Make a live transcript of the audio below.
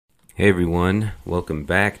Hey everyone, welcome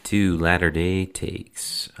back to Latter Day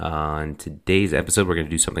Takes. On today's episode, we're going to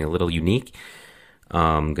do something a little unique.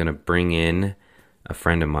 I'm going to bring in a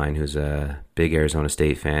friend of mine who's a big Arizona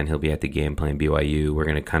State fan. He'll be at the game playing BYU. We're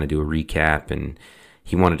going to kind of do a recap, and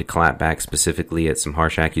he wanted to clap back specifically at some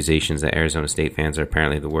harsh accusations that Arizona State fans are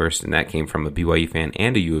apparently the worst, and that came from a BYU fan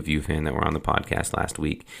and a U of U fan that were on the podcast last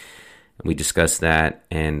week. We discussed that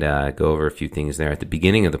and go over a few things there at the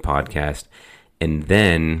beginning of the podcast, and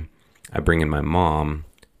then I bring in my mom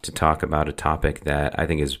to talk about a topic that I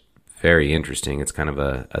think is very interesting. It's kind of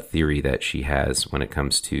a theory that she has when it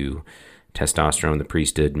comes to testosterone, the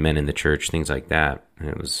priesthood, men in the church, things like that. And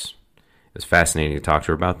it was fascinating to talk to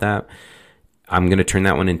her about that. I'm going to turn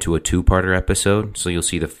that one into a two-parter episode. So you'll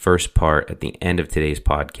see the first part at the end of today's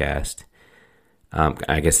podcast.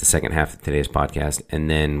 I guess the second half of today's podcast. And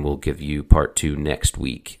then we'll give you part two next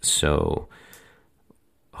week. So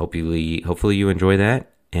hopefully you enjoy that.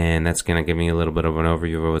 And that's going to give me a little bit of an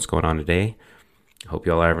overview of what's going on today. Hope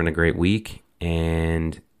you all are having a great week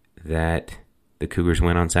and that the Cougars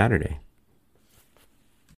win on Saturday.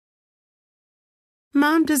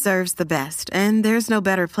 Mom deserves the best, and there's no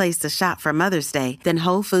better place to shop for Mother's Day than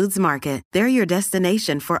Whole Foods Market. They're your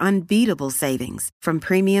destination for unbeatable savings, from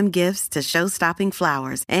premium gifts to show-stopping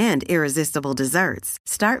flowers and irresistible desserts.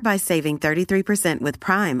 Start by saving 33% with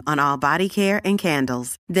Prime on all body care and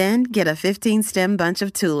candles. Then get a 15-stem bunch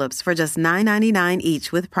of tulips for just $9.99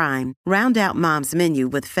 each with Prime. Round out Mom's menu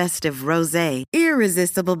with festive rosé,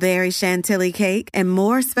 irresistible berry chantilly cake, and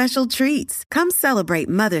more special treats. Come celebrate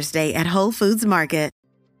Mother's Day at Whole Foods Market.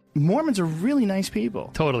 Mormons are really nice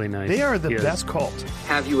people. Totally nice. They are the best cult.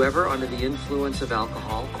 Have you ever, under the influence of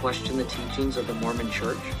alcohol, questioned the teachings of the Mormon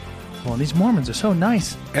Church? Well, these Mormons are so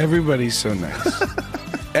nice. Everybody's so nice.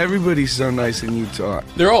 Everybody's so nice in Utah.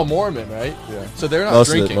 They're all Mormon, right? Yeah. So they're not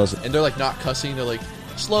drinking. And they're like not cussing. They're like,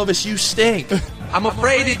 Slovis, you stink. I'm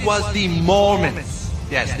afraid it was the Mormons.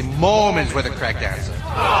 Yes, the Mormons were the correct answer.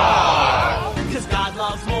 Because God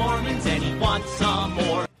loves Mormons and he wants some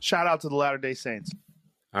more. Shout out to the Latter-day Saints.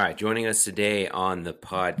 All right, joining us today on the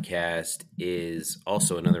podcast is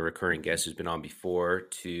also another recurring guest who's been on before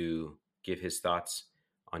to give his thoughts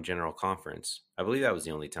on General Conference. I believe that was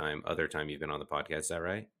the other time you've been on the podcast. Is that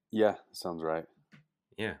right? Yeah, sounds right.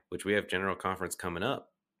 Yeah, which we have General Conference coming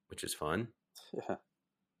up, which is fun. Yeah.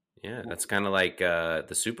 Yeah, that's kind of like the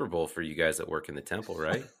Super Bowl for you guys that work in the temple,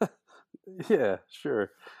 right? Yeah,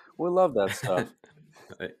 sure. We love that stuff.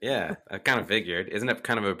 Yeah, I kind of figured. Isn't it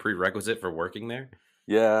kind of a prerequisite for working there?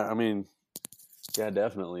 Yeah, I mean, yeah,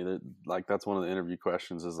 definitely. Like, that's one of the interview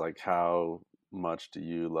questions is like, how much do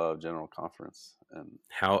you love General Conference? And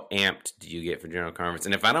how amped do you get for General Conference?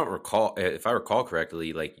 And if I recall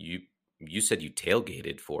correctly, like you said you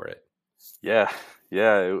tailgated for it. Yeah,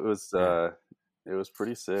 it was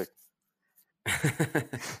pretty sick.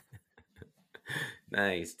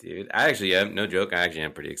 Nice, dude. I actually am, no joke, I actually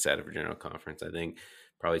am pretty excited for General Conference. I think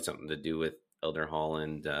probably something to do with Elder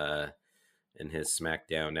Holland and his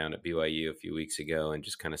smackdown down at BYU a few weeks ago, and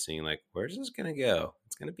just kind of seeing like, where's this going to go?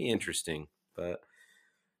 It's going to be interesting. But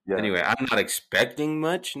yeah. Anyway, I'm not expecting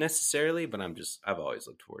much necessarily, but I've always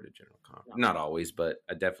looked forward to General Conference. Not always, but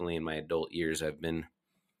I definitely in my adult years, I've been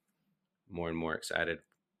more and more excited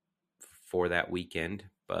for that weekend.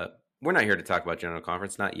 But we're not here to talk about General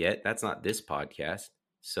Conference. Not yet. That's not this podcast.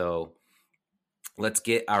 So let's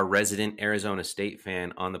get our resident Arizona State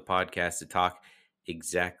fan on the podcast to talk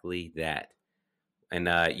exactly that. And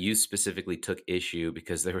you specifically took issue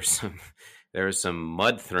because there was some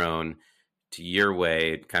mud thrown to your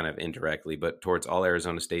way, kind of indirectly, but towards all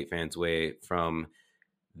Arizona State fans' way from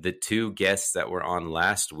the two guests that were on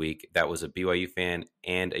last week. That was a BYU fan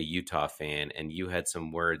and a Utah fan, and you had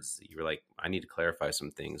some words. You were like, I need to clarify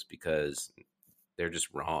some things because they're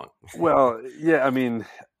just wrong. Well, yeah, I mean,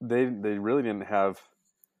 they really didn't have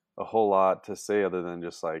a whole lot to say other than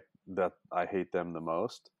just like that I hate them the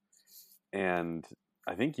most. And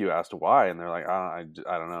I think you asked why, and they're like, I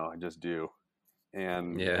don't know, I just do.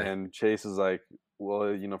 And and Chase is like,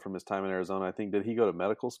 well, from his time in Arizona, I think, did he go to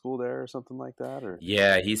medical school there or something like that? Or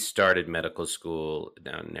yeah, he started medical school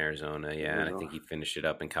down in Arizona. Yeah, and I think he finished it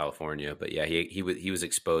up in California. But yeah, he was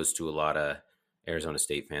exposed to a lot of Arizona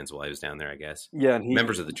State fans while he was down there, I guess. Yeah, and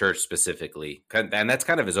members of the church specifically, and that's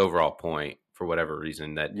kind of his overall point for whatever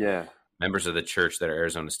reason. That members of the church that are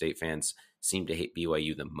Arizona State fans seem to hate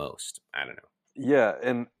BYU the most. I don't know. Yeah,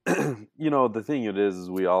 and the thing is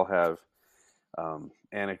we all have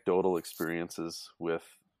anecdotal experiences with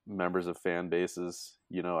members of fan bases,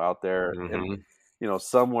 out there. Mm-hmm. And,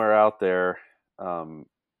 somewhere out there,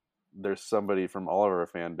 there's somebody from all of our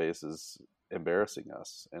fan bases embarrassing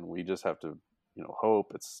us. And we just have to,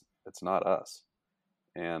 hope it's It's not us.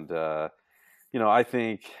 And, I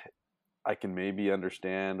think I can maybe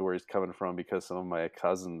understand where he's coming from, because some of my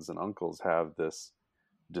cousins and uncles have this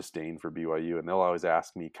disdain for BYU, and they'll always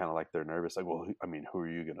ask me, kind of like they're nervous, like, well, who are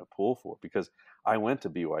you going to pull for? Because I went to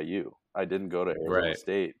BYU. I didn't go to Arizona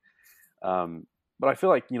State. But I feel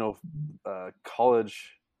like,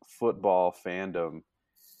 college football fandom,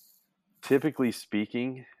 typically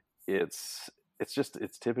speaking, it's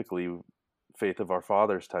typically faith of our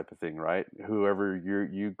fathers type of thing, right? Whoever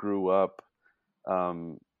you grew up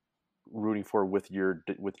rooting for with your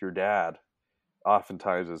dad,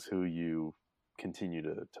 oftentimes is who you continue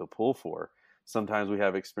to pull for. Sometimes we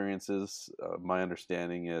have experiences. My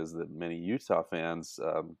understanding is that many Utah fans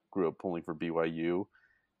grew up pulling for BYU,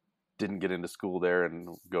 didn't get into school there and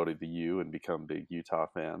go to the U and become big Utah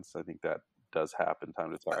fans. I think that does happen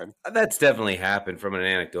time to time. That's definitely happened from an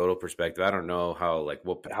anecdotal perspective. I don't know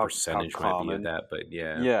what percentage might be of that, but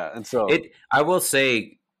yeah. Yeah, and so I will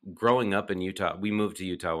say, growing up in Utah, we moved to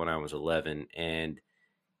Utah when I was 11, and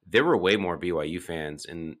there were way more BYU fans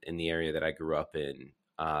in the area that I grew up in.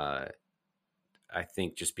 I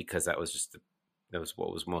think just because that was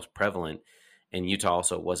what was most prevalent, and Utah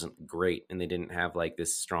also wasn't great, and they didn't have like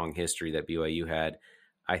this strong history that BYU had.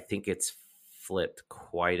 I think it's flipped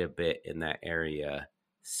quite a bit in that area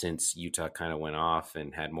since Utah kind of went off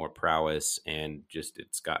and had more prowess, and just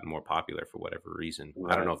it's gotten more popular for whatever reason.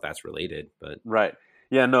 Right. I don't know if that's related, but right.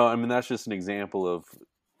 Yeah, no, that's just an example of,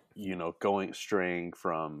 straying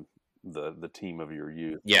from the team of your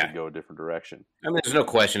youth to go a different direction. There's no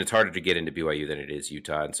question it's harder to get into BYU than it is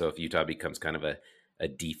Utah. And so if Utah becomes kind of a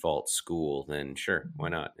default school, then sure, why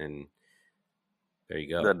not? And there you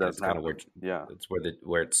go. That's kind of that's where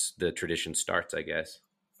the tradition starts, I guess.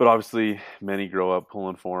 But obviously many grow up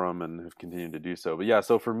pulling for them and have continued to do so. But yeah,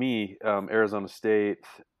 so for me, Arizona State,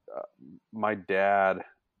 my dad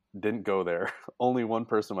didn't go there. Only one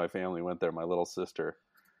person in my family went there, my little sister.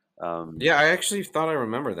 Yeah, I actually thought I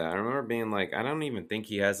remember that. I remember being like, I don't even think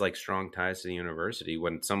he has like strong ties to the university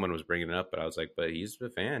when someone was bringing it up, but I was like, but he's a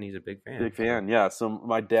fan. He's a big fan. Big fan, yeah. So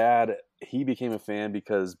my dad, he became a fan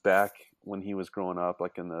because back when he was growing up,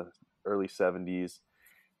 like in the early 70s,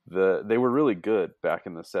 they were really good back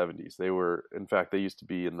in the 70s. They were, in fact, they used to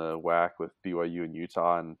be in the WAC with BYU and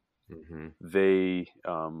Utah, and they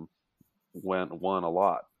won a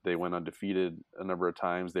lot. They went undefeated a number of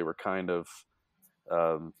times. They were kind of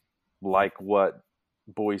like what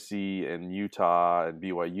Boise and Utah and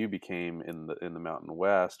BYU became in the Mountain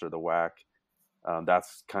West or the WAC.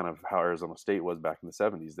 That's kind of how Arizona State was back in the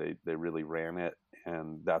 70s. They really ran it,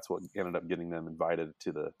 and that's what ended up getting them invited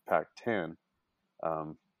to the Pac-10.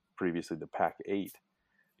 Previously the Pac-8.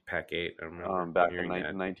 Pac-8, I remember. Back in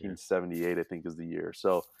 1978, I think is the year.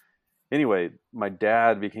 So anyway, my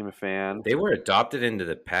dad became a fan. They were adopted into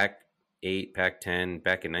the Pac-8, Pac-10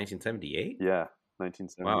 back in 1978? Yeah,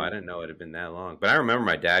 1978. Wow, I didn't know it had been that long. But I remember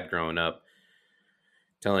my dad growing up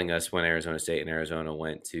telling us when Arizona State and Arizona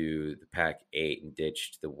went to the Pac-8 and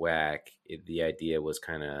ditched the WAC, the idea was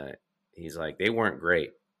kind of, he's like, they weren't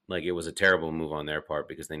great. Like, it was a terrible move on their part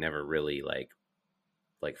because they never really like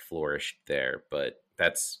flourished there. But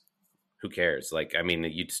that's, who cares? Like, I mean,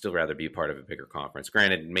 you'd still rather be part of a bigger conference.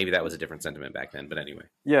 Granted, maybe that was a different sentiment back then, but anyway.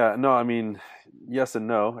 Yeah, no, I mean, yes and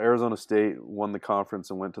no. Arizona State won the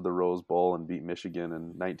conference and went to the Rose Bowl and beat Michigan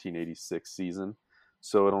in 1986 season.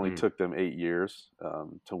 So it only took them 8 years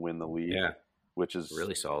to win the league, which is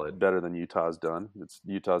really solid, better than Utah's done.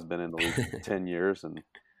 Utah's been in the league 10 years and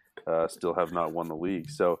still have not won the league.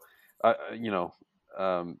 So, as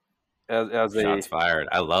shots fired,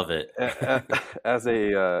 I love it. As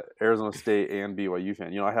a Arizona State and BYU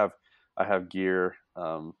fan, I have gear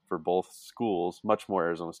for both schools, much more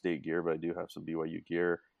Arizona State gear, but I do have some BYU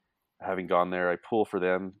gear. Having gone there, I pull for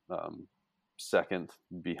them. Second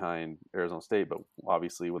behind Arizona State, but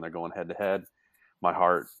obviously when they're going head to head, my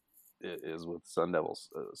heart is with Sun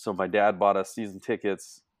Devils. So my dad bought us season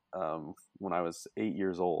tickets when I was 8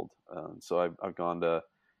 years old. So I've gone to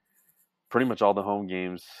pretty much all the home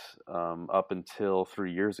games up until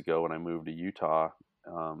 3 years ago when I moved to Utah.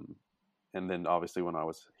 And then obviously when I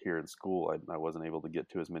was here in school, I wasn't able to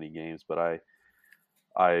get to as many games, but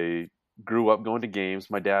I grew up going to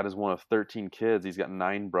games. My dad is one of 13 kids. He's got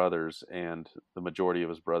 9 brothers, and the majority of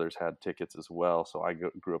his brothers had tickets as well. So I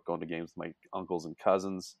grew up going to games with my uncles and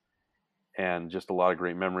cousins, and just a lot of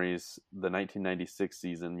great memories. The 1996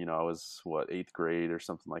 season, I was 8th grade or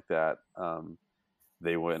something like that.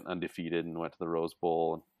 They went undefeated and went to the Rose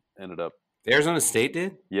Bowl and ended up. Arizona State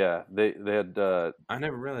did? Yeah, they had. I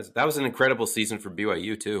never realized that was an incredible season for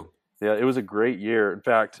BYU too. Yeah, it was a great year. In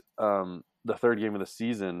fact, the third game of the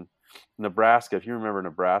season, Nebraska, if you remember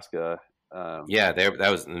Nebraska, yeah,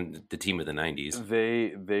 that was the team of the 90s.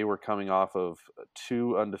 They were coming off of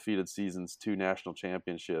 2 undefeated seasons, 2 national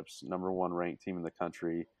championships, number 1 ranked team in the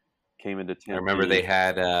country. Came into Tempe. I remember they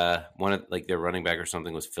had one of their running back or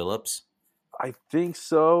something was Phillips. I think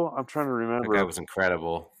so. I'm trying to remember. That guy was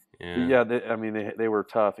incredible. Yeah, they were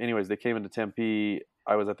tough. Anyways, they came into Tempe.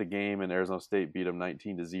 I was at the game, and Arizona State beat them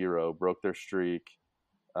 19-0, broke their streak.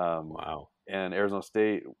 Wow. And Arizona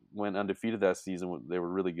State went undefeated that season. They were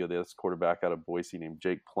really good. They had this quarterback out of Boise named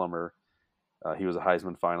Jake Plummer. He was a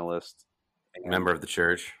Heisman finalist. Member of the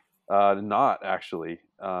church? Not actually.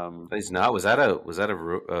 He's not. Was that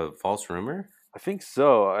a false rumor? I think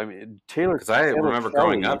so. I mean, Taylor. Because I remember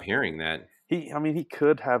growing up hearing that. He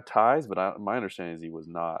could have ties, but my understanding is he was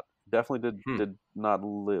not. Definitely did not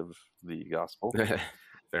live the gospel.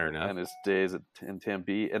 Fair enough. And his days in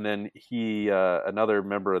Tempe, and then he another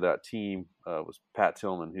member of that team was Pat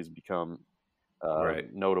Tillman, who's become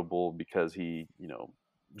notable because he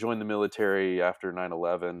joined the military after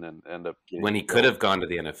 9/11 and ended up when he could have gone to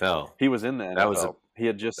the NFL. He was in the NFL. He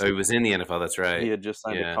was in the NFL. That's right. He had just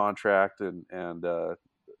signed a contract and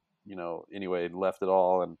anyway left it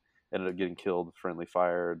all and ended up getting killed, friendly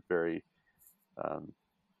fire. Very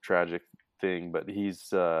tragic thing, but he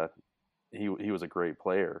was a great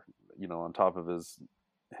player, on top of his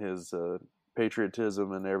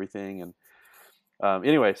patriotism and everything. And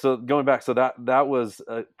anyway, so going back, so that was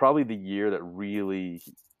probably the year that really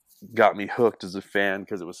got me hooked as a fan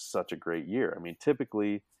because it was such a great year. I mean,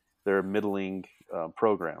 typically they're a middling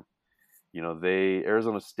program.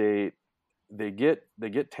 Arizona State, they get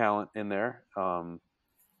talent in there, and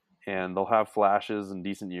they'll have flashes and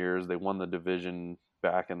decent years. They won the division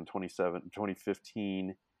back in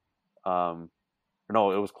 2015. No,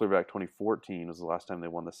 it was clear back 2014 was the last time they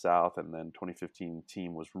won the South, and then 2015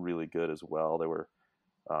 team was really good as well. They were,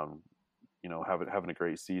 having a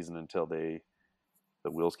great season until the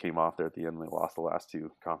wheels came off there at the end. And they lost the last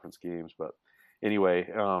 2 conference games, but anyway,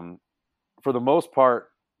 for the most part,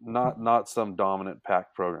 not some dominant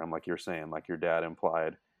pack program like you're saying, like your dad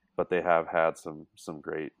implied, but they have had some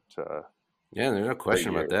great. Yeah, there's no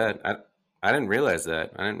question about that. I didn't realize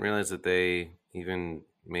that. I didn't realize that they even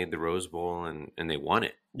made the Rose Bowl and they won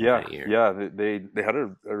it. Yeah, that year. Yeah. They had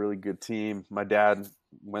a really good team. My dad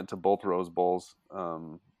went to both Rose Bowls,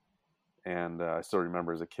 and I still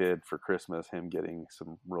remember as a kid for Christmas him getting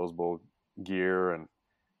some Rose Bowl gear and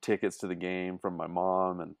tickets to the game from my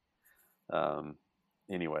mom. And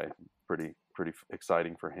anyway, pretty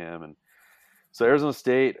exciting for him. And so Arizona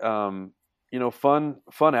State, fun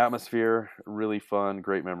atmosphere, really fun,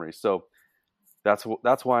 great memories. So that's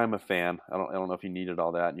why I'm a fan. I don't know if you needed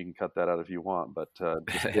all that. You can cut that out if you want, but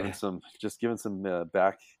just giving some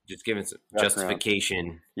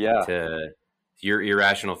justification. Yeah. To your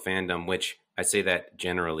irrational fandom, which I say that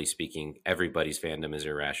generally speaking, everybody's fandom is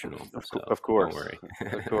irrational. Of course, don't worry.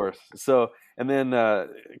 Of course. So, and then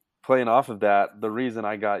playing off of that, the reason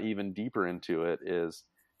I got even deeper into it is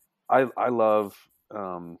I love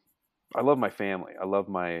my family. I love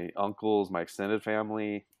my uncles, my extended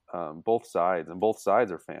family. Both sides, and both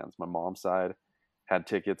sides are fans. My mom's side had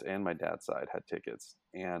tickets and my dad's side had tickets.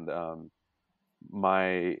 And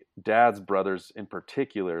my dad's brothers in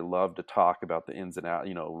particular love to talk about the ins and outs,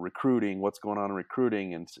 recruiting, what's going on in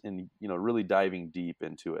recruiting and really diving deep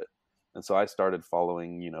into it. And so I started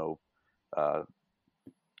following,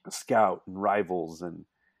 Scout and Rivals and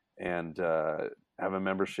have a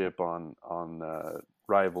membership on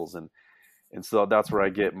Rivals. And so that's where I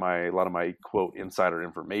get a lot of my quote insider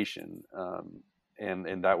information,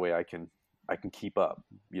 and that way I can keep up,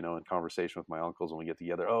 in conversation with my uncles when we get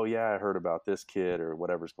together. Oh yeah, I heard about this kid or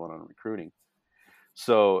whatever's going on in recruiting.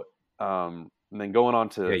 So and then going on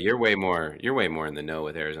to you're way more in the know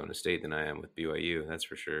with Arizona State than I am with BYU. That's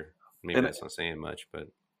for sure. Maybe that's not saying much, but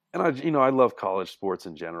I love college sports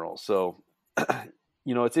in general. So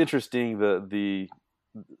it's interesting the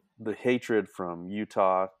hatred from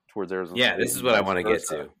Utah towards Arizona. Yeah, this is what I want to get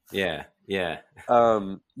to. Yeah.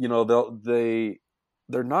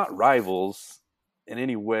 They're not rivals in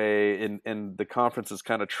any way, and the conference has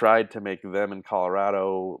kind of tried to make them in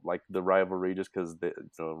Colorado like the rivalry just because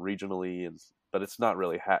regionally, but it's not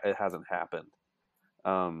really. It hasn't happened.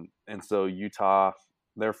 And so Utah,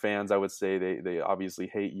 their fans, I would say they obviously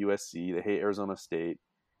hate USC. They hate Arizona State.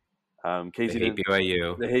 Casey they hate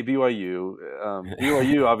BYU. They hate BYU.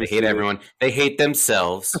 BYU obviously they hate everyone. They hate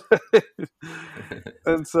themselves.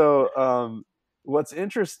 And so, what's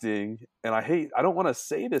interesting, and I don't want to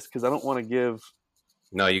say this because I don't want to give.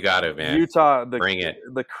 No, you got it, man. Utah, bring it.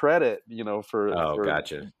 The credit,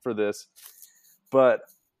 gotcha. for this, but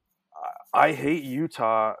I hate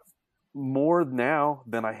Utah more now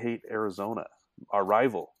than I hate Arizona, our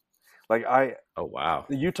rival. Like Oh wow.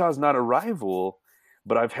 Utah's not a rival,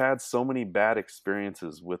 but I've had so many bad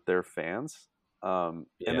experiences with their fans. And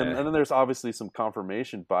then there's obviously some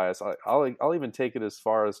confirmation bias. I'll even take it as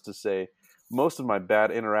far as to say most of my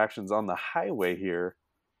bad interactions on the highway here,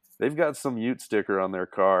 they've got some Ute sticker on their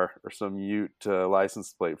car or some Ute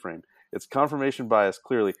license plate frame. It's confirmation bias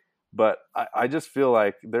clearly, but I just feel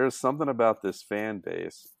like there's something about this fan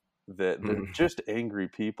base that they're just angry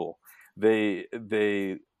people.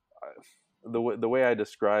 The way I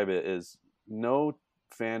describe it is no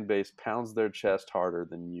fan base pounds their chest harder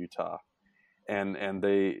than Utah. And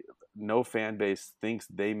no fan base thinks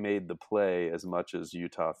they made the play as much as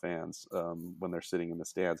Utah fans when they're sitting in the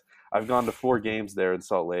stands. I've gone to 4 games there in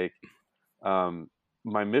Salt Lake.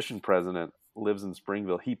 My mission president lives in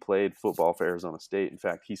Springville. He played football for Arizona State. In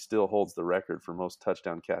fact, he still holds the record for most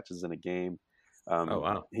touchdown catches in a game. Oh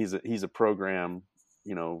wow! He's a program,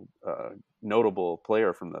 notable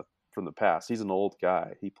player from the past. He's an old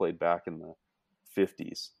guy. He played back in the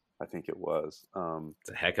 50s. I think it was. It's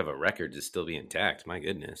a heck of a record to still be intact. My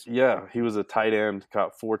goodness. Yeah, he was a tight end,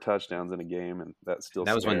 caught 4 touchdowns in a game, and that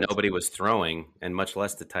was when nobody was throwing, and much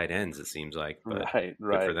less the tight ends. It seems like, but right.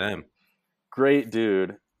 Good for them. Great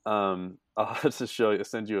dude. I'll just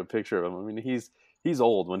send you a picture of him. I mean, he's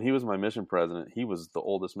old. When he was my mission president, he was the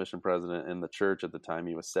oldest mission president in the church at the time.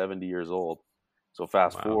 He was 70 years old. So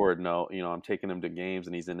fast forward, I'm taking him to games,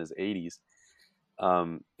 and he's in his 80s.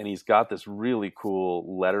 And he's got this really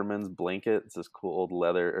cool Letterman's blanket. It's this cool old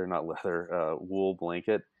wool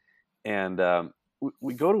blanket. And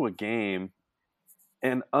we go to a game,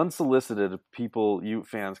 and unsolicited people, Ute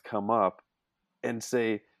fans, come up and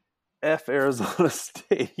say, F Arizona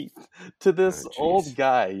State to this old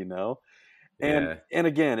guy, And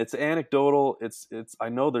again, it's anecdotal. It's I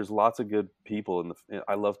know there's lots of good people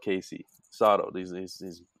I love Casey Sato. He's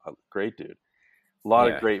a great dude. A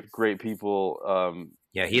lot of great people.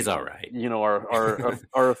 He's all right.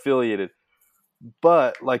 Are affiliated.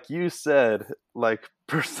 But like you said, like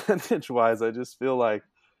percentage wise, I just feel like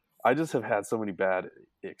I just have had so many bad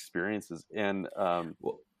experiences. And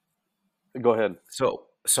go ahead. So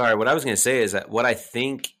sorry, what I was going to say is that what I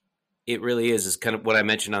think it really is kind of what I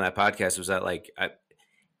mentioned on that podcast was that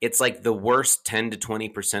it's like the worst 10 to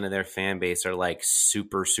 20% of their fan base are like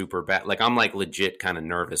super, super bad. Like I'm like legit kind of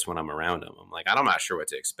nervous when I'm around them. I'm like, I'm not sure what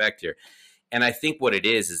to expect here. And I think what it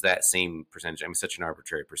is that same percentage. I mean, such an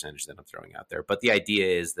arbitrary percentage that I'm throwing out there. But the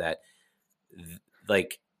idea is that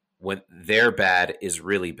like when their bad is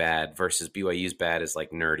really bad versus BYU's bad is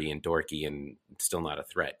like nerdy and dorky and still not a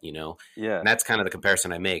threat, Yeah. And that's kind of the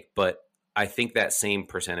comparison I make. But I think that same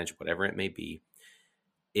percentage, whatever it may be,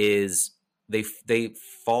 is they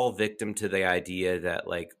fall victim to the idea that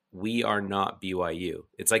like we are not BYU.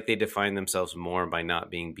 It's like they define themselves more by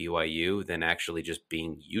not being BYU than actually just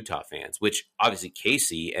being Utah fans, which obviously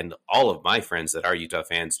Casey and all of my friends that are Utah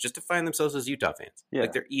fans just define themselves as Utah fans. Yeah.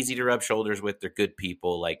 Like they're easy to rub shoulders with. They're good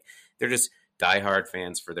people. Like they're just diehard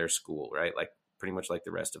fans for their school, right? Like pretty much like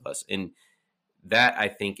the rest of us. And that I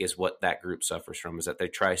think is what that group suffers from, is that they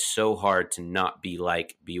try so hard to not be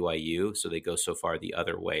like BYU. So they go so far the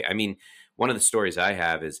other way. I mean, one of the stories I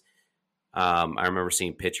have is I remember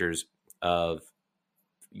seeing pictures of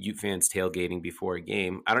Ute fans tailgating before a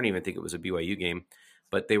game. I don't even think it was a BYU game,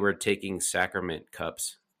 but they were taking sacrament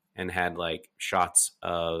cups and had like shots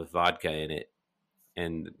of vodka in it.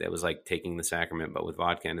 And it was like taking the sacrament, but with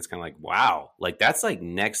vodka. And it's kind of like, wow, like that's like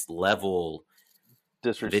next level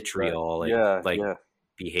vitriol,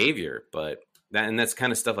 behavior. But that's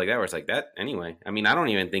kind of stuff like that where it's like that anyway. I mean, I don't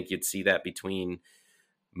even think you'd see that between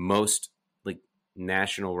most like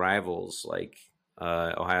national rivals like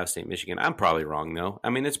Ohio State, Michigan. I'm probably wrong though. I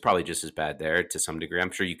mean, it's probably just as bad there to some degree.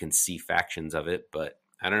 I'm sure you can see factions of it, but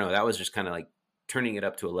I don't know. That was just kind of like turning it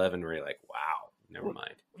up to 11 where you're like, wow, never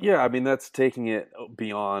mind. Yeah, I mean, that's taking it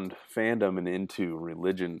beyond fandom and into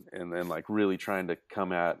religion, and then like really trying to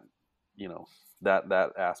come at,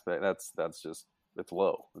 that aspect. That's just, it's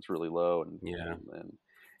low. It's really low. And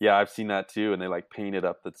yeah, I've seen that too. And they like painted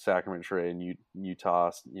up the sacrament tray in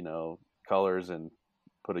Utah, colors and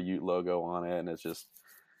put a Ute logo on it. And it's just,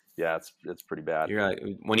 it's pretty bad. You're like,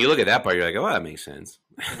 when you look at that part, you're like, oh, that makes sense.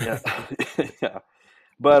 Yeah. Yeah.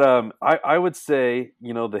 But I would say,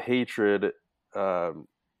 the hatred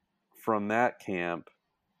from that camp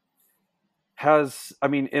has, I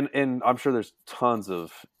mean, and I'm sure there's tons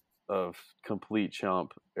of complete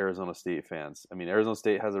chump Arizona State fans. I mean, Arizona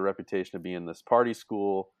State has a reputation of being this party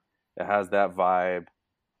school. It has that vibe.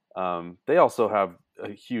 They also have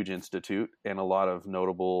a huge institute and a lot of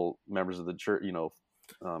notable members of the church,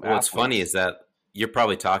 what's funny is that you're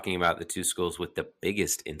probably talking about the two schools with the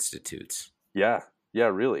biggest institutes. Yeah,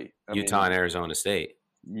 really. Utah and Arizona State.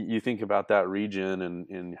 You think about that region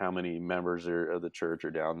and how many members of the church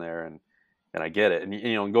are down there, and I get it.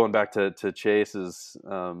 And going back to Chase's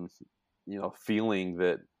feeling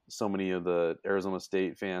that so many of the Arizona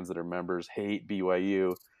State fans that are members hate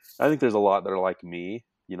BYU. I think there's a lot that are like me,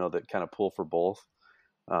 that kind of pull for both.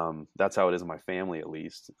 That's how it is in my family, at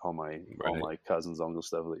least. All my cousins, uncles,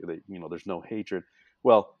 stuff. There's no hatred.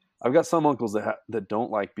 Well, I've got some uncles that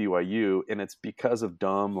don't like BYU, and it's because of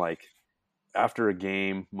dumb. Like after a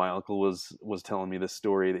game, my uncle was telling me this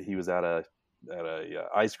story that he was at a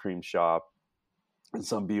ice cream shop, and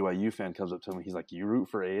some BYU fan comes up to him. He's like, "You root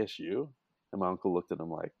for ASU?" And my uncle looked at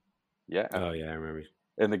him like, "Yeah." Oh yeah, I remember.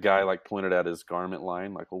 And the guy like pointed at his garment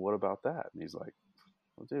line, like, "Well, what about that?" And he's like,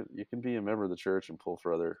 "Well, dude, you can be a member of the church and pull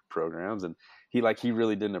for other programs." And he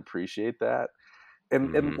really didn't appreciate that.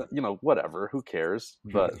 And whatever, who cares?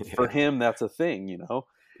 But for him, that's a thing,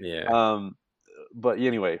 Yeah. But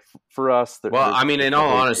anyway, for us, in all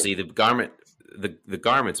honesty, the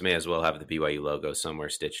garments may as well have the BYU logo somewhere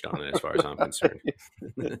stitched on it, as far as I'm concerned.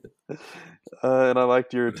 And I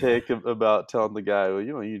liked your take about telling the guy,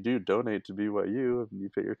 well, you do donate to BYU and you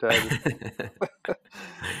pay your taxes.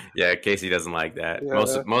 Yeah, Casey doesn't like that. Yeah.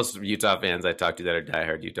 Most Utah fans I talk to that are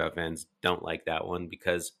diehard Utah fans don't like that one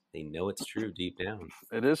because they know it's true deep down.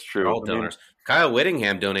 It is true. They're all donors. Kyle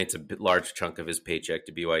Whittingham donates a large chunk of his paycheck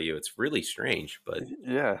to BYU. It's really strange, but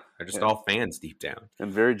they're just all fans deep down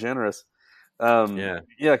and very generous.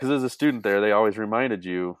 Because as a student there, they always reminded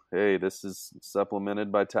you, hey, this is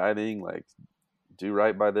supplemented by tithing. Like, do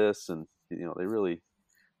right by this, and they really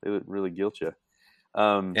guilt you.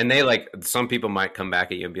 And they some people might come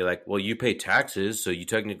back at you and be like, well, you pay taxes, so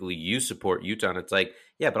you support Utah. And it's like,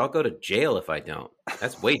 yeah, but I'll go to jail if I don't.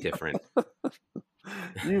 That's way different.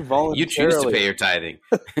 You voluntarily. You choose to pay your tithing.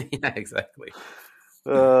 Yeah, exactly.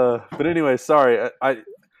 But anyway, sorry.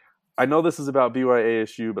 I know this is about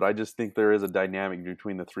BYU-ASU, but I just think there is a dynamic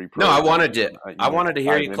between the three programs. No, I wanted to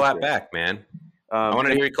hear you clap back, man. I wanted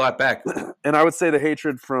to hear you clap back. And I would say the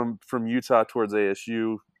hatred from Utah towards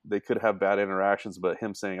ASU, they could have bad interactions, but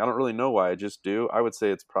him saying, I don't really know why, I just do. I would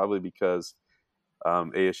say it's probably because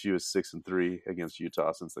ASU is 6-3 against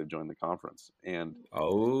Utah since they've joined the conference. And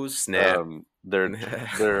oh, snap.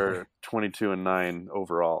 They're 22-9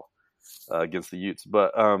 overall against the Utes.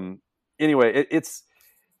 But anyway, it's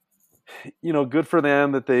good for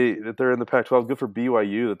them that they're in the Pac-12. Good for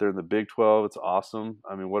BYU that they're in the Big 12. It's awesome.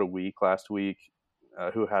 I mean, what a week last week.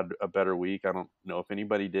 Who had a better week? I don't know if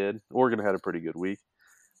anybody did. Oregon had a pretty good week,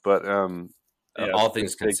 but all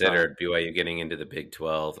things considered, BYU getting into the Big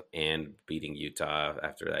 12 and beating Utah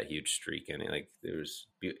after that huge streak, and it was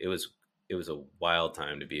a wild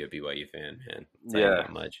time to be a BYU fan, man.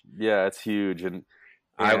 That much. Yeah, it's huge, and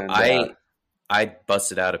I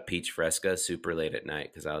busted out a peach fresca super late at night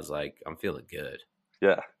because I was like, I'm feeling good.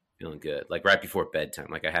 Yeah. Feeling good. Like right before bedtime.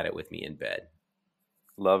 Like I had it with me in bed.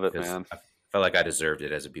 Love it, man. I felt like I deserved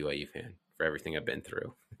it as a BYU fan for everything I've been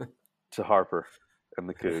through. To Harper and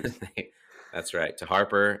the Cougs. That's right. To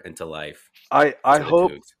Harper and to life. I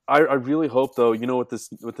hope, I really hope though, with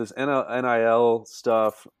this NIL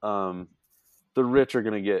stuff, the rich are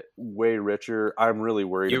going to get way richer. I'm really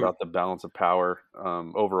worried about the balance of power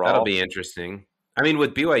overall. That'll be interesting. I mean,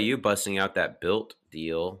 with BYU busting out that Built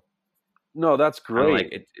deal. No, that's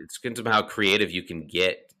great. It's good to how creative you can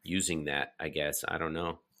get using that, I guess. I don't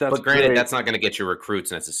know. But granted, that's not going to get you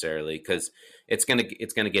recruits necessarily because it's going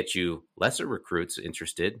to get you lesser recruits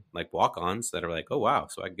interested, like walk-ons that are like, oh, wow,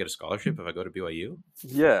 so I can get a scholarship if I go to BYU?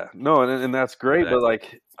 Yeah. No, and that's great. But,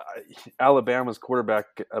 Alabama's quarterback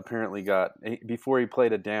apparently got, before he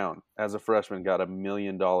played it down as a freshman, got $1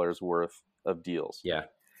 million worth of deals. Yeah.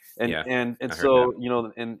 And so,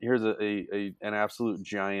 and here's an absolute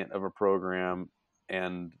giant of a program,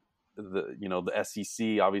 and the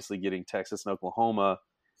SEC obviously getting Texas and Oklahoma.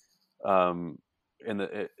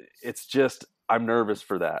 It's just, I'm nervous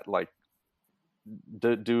for that. Like,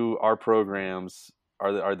 do our programs,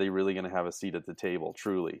 are they really going to have a seat at the table?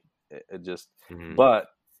 Truly, it just, but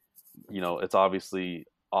it's obviously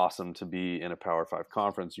awesome to be in a Power 5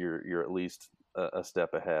 conference. You're at least a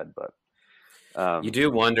step ahead, but you do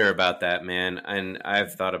wonder about that, man. And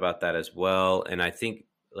I've thought about that as well. And I think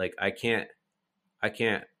I can't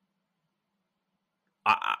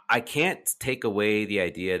take away the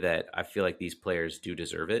idea that I feel like these players do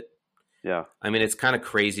deserve it. Yeah. I mean, it's kind of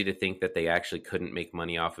crazy to think that they actually couldn't make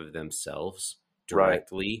money off of themselves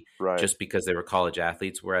directly just because they were college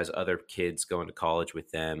athletes, whereas other kids going to college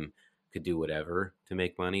with them could do whatever to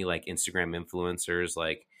make money, like Instagram influencers.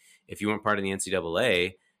 Like if you weren't part of the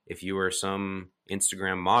NCAA, if you were some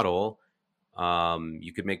Instagram model,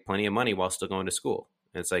 you could make plenty of money while still going to school.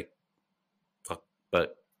 And it's like, fuck,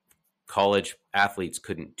 but college athletes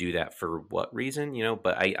couldn't do that for what reason,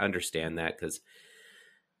 but I understand that because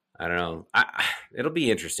I don't know. It'll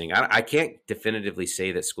be interesting. I can't definitively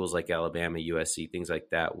say that schools like Alabama, USC, things like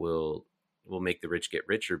that will make the rich get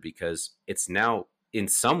richer, because it's now, in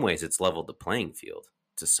some ways, it's leveled the playing field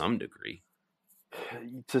to some degree.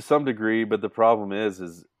 To some degree, but the problem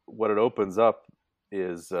is what it opens up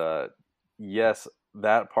is, yes,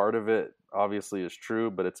 that part of it obviously is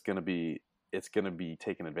true, but it's going to be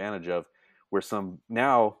taken advantage of, where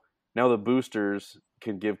now the boosters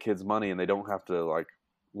can give kids money and they don't have to like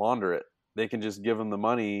launder it. They can just give them the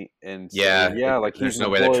money and say, like there's no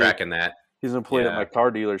way they're tracking that. He's employed at my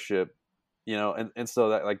car dealership, and so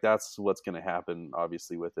that that's what's going to happen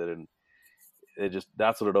obviously with it. And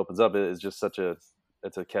that's what it opens up. It's just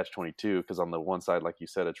it's a catch-22, because on the one side, like you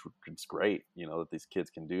said, it's great, that these kids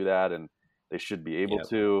can do that and they should be able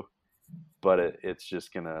to, but it's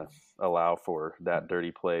just going to allow for that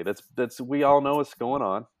dirty play. That's we all know it's going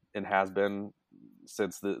on and has been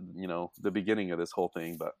since the beginning of this whole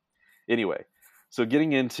thing. But anyway, so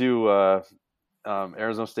getting into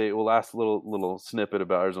Arizona State, we'll last little snippet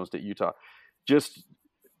about Arizona State, Utah. Just,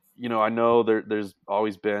 I know there's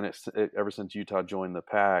always been, ever since Utah joined the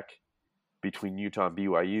pack, between Utah and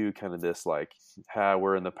BYU, kind of this like,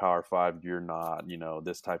 we're in the Power 5, you're not,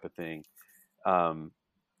 this type of thing. And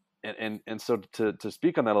so to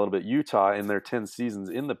speak on that a little bit, Utah, in their 10 seasons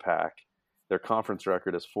in the pack, their conference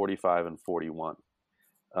record is 45-41.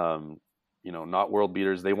 Not world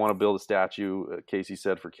beaters. They want to build a statue. Casey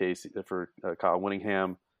said for Kyle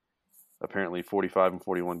Whittingham, apparently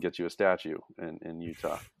 45-41 gets you a statue in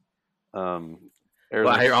Utah. Well,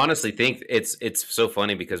 I honestly think it's so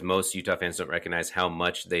funny, because most Utah fans don't recognize how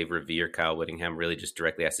much they revere Kyle Whittingham. Really just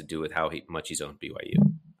directly has to do with how much he's owned BYU.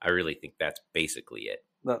 I really think that's basically it.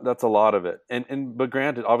 That's a lot of it. But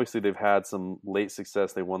granted, obviously they've had some late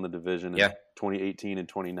success. They won the division in 2018 and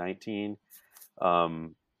 2019.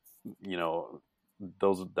 That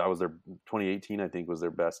was their 2018, I think, was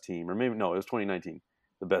their best team, or maybe no, it was 2019,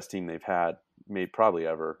 the best team they've had, probably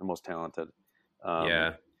ever, the most talented.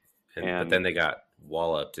 But then they got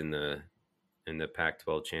walloped in the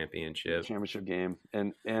Pac-12 championship game,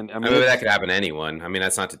 and I mean that could happen to anyone. I mean,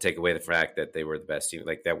 that's not to take away the fact that they were the best team.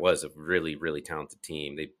 Like, that was a really, really talented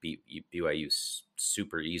team. They beat BYU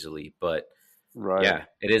super easily, but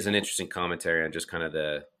it is an interesting commentary on just kind of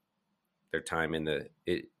their time in the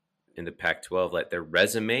Pac-12. Like, their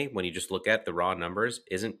resume, when you just look at the raw numbers,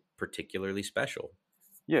 isn't particularly special.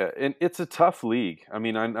 Yeah, and it's a tough league. I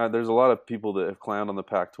mean, there's a lot of people that have clowned on the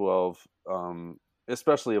Pac-12,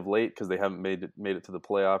 especially of late, because they haven't made it to the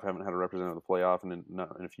playoff, haven't had a representative of the playoff in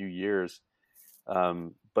a few years.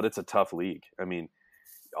 But it's a tough league. I mean,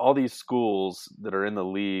 all these schools that are in the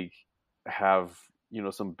league have,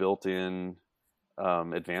 some built-in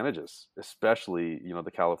advantages, especially,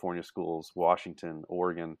 the California schools, Washington,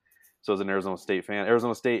 Oregon. So as an Arizona State fan,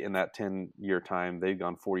 Arizona State in that 10-year time, they've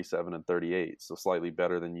gone 47-38, so slightly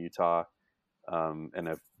better than Utah, and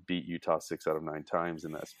have beat Utah 6 out of 9 times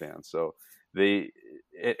in that span. So and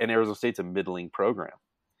Arizona State's a middling program.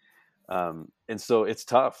 And so it's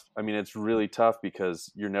tough. I mean, it's really tough,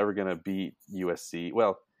 because you're never going to beat USC.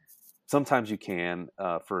 Well, sometimes you can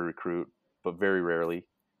for a recruit, but very rarely.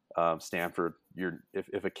 Stanford,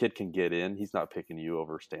 if a kid can get in, he's not picking you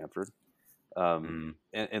over Stanford.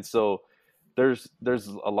 And so there's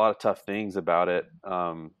a lot of tough things about it.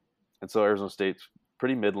 And so Arizona State's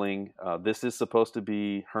pretty middling. This is supposed to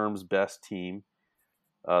be Herm's best team.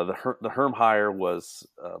 The Herm hire was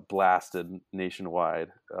blasted nationwide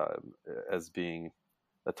as being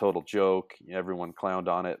a total joke. Everyone clowned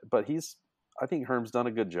on it, but I think Herm's done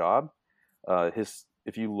a good job.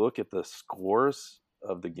 If you look at the scores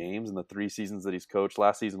of the games in the 3 seasons that he's coached,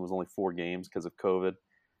 last season was only 4 games because of COVID.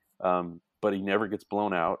 But he never gets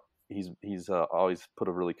blown out. He's always put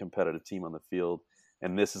a really competitive team on the field,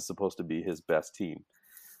 and this is supposed to be his best team.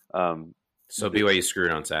 So BYU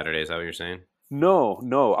screwed on Saturday. Is that what you're saying?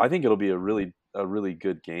 No. I think it'll be a really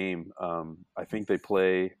good game. I think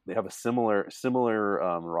they have a similar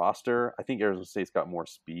roster. I think Arizona State's got more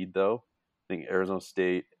speed, though. I think Arizona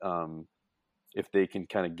State, if they can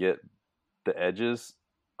kind of get the edges,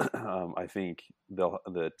 I think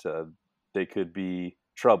they could be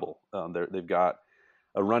trouble. They've got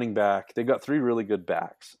a running back. They've got 3 really good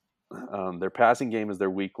backs. Their passing game is their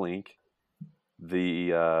weak link.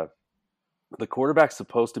 The quarterback's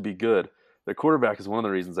supposed to be good. Their quarterback is one of the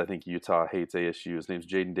reasons I think Utah hates ASU. His name's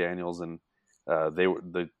Jaden Daniels, and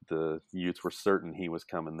the Utes were certain he was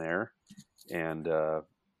coming there. And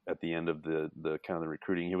at the end of the kind of the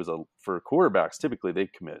recruiting. He was for quarterbacks, typically they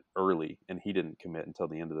commit early, and he didn't commit until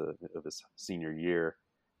the end of his senior year.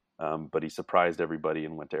 But he surprised everybody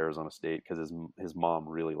and went to Arizona State because his mom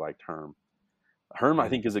really liked Herm. Herm, I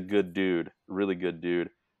think, is a good dude, really good dude.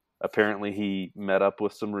 Apparently, he met up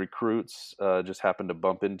with some recruits. Just happened to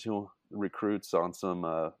bump into recruits on some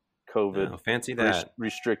COVID fancy that.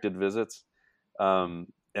 Restricted visits. And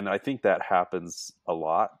I think that happens a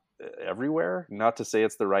lot everywhere. Not to say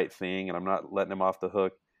it's the right thing, and I'm not letting him off the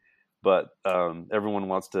hook, but everyone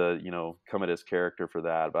wants to, come at his character for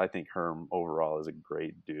that. But I think Herm overall is a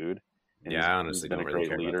great dude. And I honestly he's been don't a really great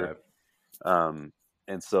care leader. about that.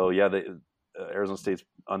 And so, Arizona State's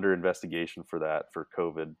under investigation for that, for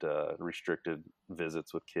COVID restricted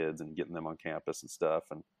visits with kids and getting them on campus and stuff.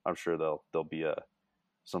 And I'm sure there'll be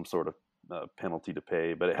some sort of penalty to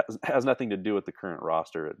pay, but it has nothing to do with the current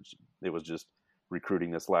roster. It was just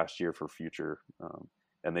recruiting this last year for future,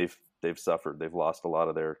 and they've suffered. They've lost a lot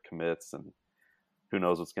of their commits, and who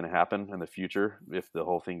knows what's going to happen in the future if the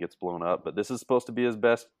whole thing gets blown up. But this is supposed to be his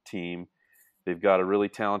best team. They've got a really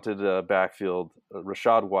talented backfield.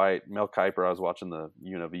 Rashad White, Mel Kiper. I was watching the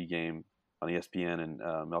UNLV game on ESPN, and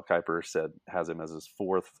Mel Kiper has him as his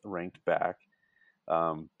 4th ranked back.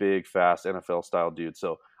 Big, fast NFL style dude.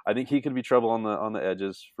 So I think he could be trouble on the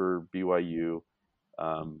edges for BYU.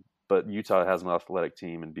 But Utah has an athletic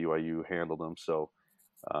team, and BYU handled them. So,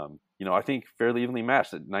 I think fairly evenly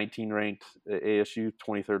matched. At 19 ranked ASU,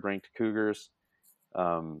 23rd ranked Cougars.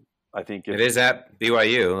 I think it is at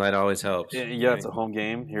BYU. That always helps. Yeah, right? It's a home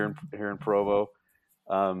game here in Provo.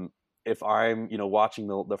 If I'm, watching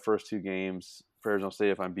the first 2 games for Arizona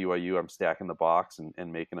State, if I'm BYU, I'm stacking the box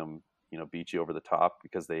and making them, beat you over the top,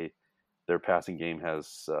 because their passing game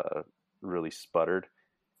has really sputtered.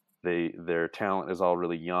 Their talent is all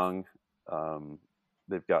really young.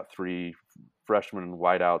 They've got 3 freshmen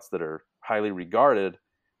wideouts that are highly regarded,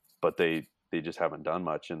 but they just haven't done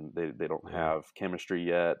much, and they don't have chemistry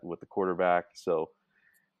yet with the quarterback. So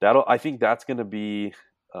I think that's going to be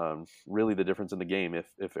really the difference in the game.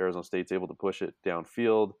 If Arizona State's able to push it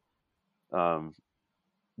downfield,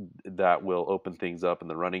 that will open things up in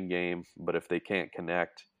the running game. But if they can't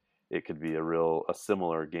connect, it could be a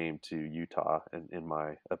similar game to Utah, in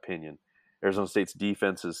my opinion. Arizona State's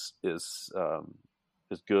defense is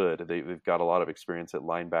good. They've got a lot of experience at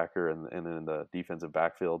linebacker and in the defensive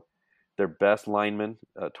backfield. Their best lineman,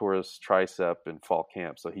 Torres Tricep, in fall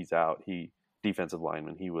camp, so he's out. Defensive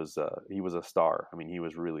lineman. He was a star. I mean, he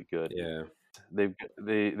was really good. Yeah.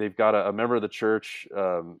 They've got a member of the church.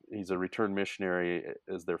 He's a returned missionary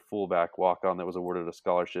as their fullback walk-on that was awarded a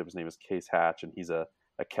scholarship. His name is Case Hatch, and he's a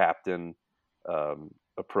captain,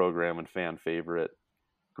 a program and fan favorite.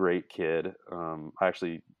 Great kid. I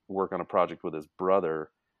actually work on a project with his brother.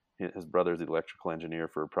 His brother's the electrical engineer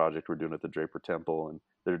for a project we're doing at the Draper Temple, and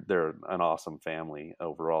they're an awesome family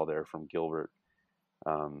overall. They're from Gilbert.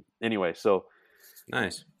 Anyway, so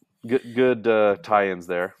nice, good tie-ins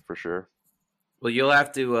there for sure. Well, you'll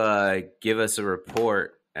have to give us a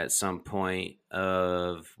report at some point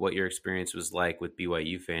of what your experience was like with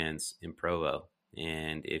BYU fans in Provo,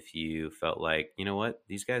 and if you felt like, you know what,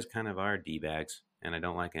 these guys kind of are D-bags, and I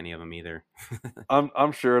don't like any of them either.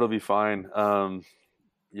 I'm sure it'll be fine.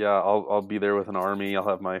 I'll be there with an army. I'll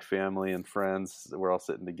have my family and friends. We're all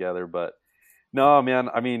sitting together. But no, man,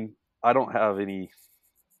 I mean, I don't have any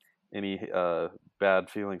bad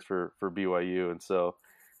feelings for BYU, and so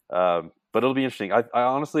but it'll be interesting. I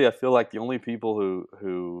honestly, I feel like the only people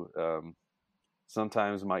who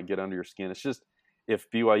sometimes might get under your skin, it's just if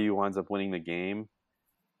BYU winds up winning the game,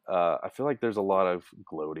 I feel like there's a lot of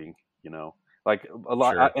gloating, like a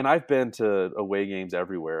lot. Sure. And I've been to away games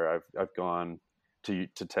everywhere. I've gone to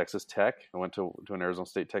Texas Tech. I went to an Arizona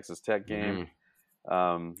State Texas Tech game.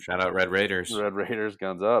 Shout out Red Raiders. Red Raiders,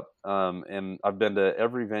 guns up. And I've been to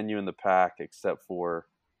every venue in the Pac except for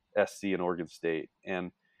SC and Oregon State.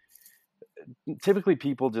 And typically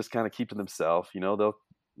people just kind of keep to themselves. They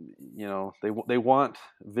want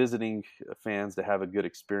visiting fans to have a good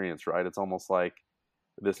experience, right? It's almost like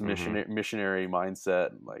this missionary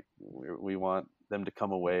mindset. Like we want them to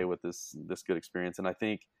come away with this good experience. And I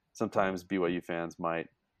think sometimes BYU fans might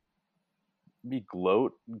be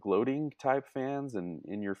gloating type fans and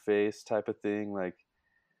in your face type of thing,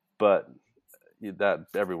 but that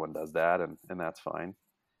everyone does that, and that's fine.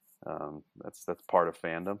 That's part of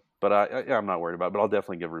fandom, but I'm not worried about it, but I'll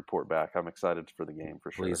definitely give a report back. I'm excited for the game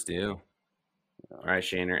for sure. Please do. All right,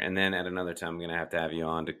 Shaner. And then at another time, I'm going to have you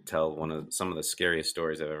on to tell some of the scariest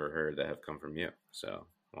stories I've ever heard that have come from you. So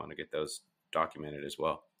I want to get those documented as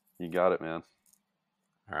well. You got it, man.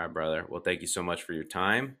 All right, brother. Well, thank you so much for your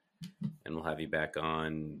time. and we'll have you back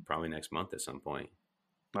on probably next month at some point.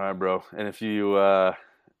 All right, bro. And if you,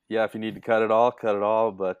 if you need to cut it all, cut it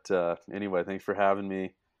all. But anyway, thanks for having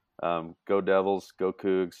me. Go Devils, go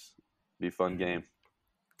Cougs. Be a fun game.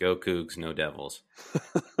 Go Cougs, no Devils.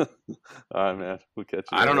 All right, man. We'll catch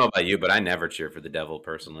you. I don't know about you, but I never cheer for the Devil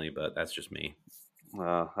personally, but that's just me.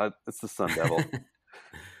 It's the Sun Devil.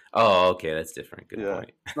 Oh, okay. That's different. Good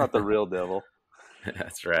point. It's not the real devil.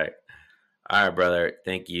 That's right. All right, brother.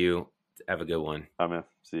 Thank you. Have a good one. All right, man.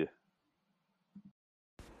 See you.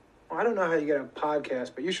 Well, I don't know how you get a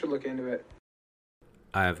podcast, but you should look into it.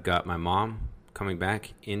 I've got my mom coming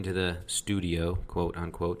back into the studio, quote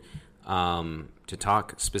unquote, to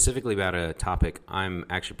talk specifically about a topic I'm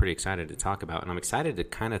actually pretty excited to talk about. And I'm excited to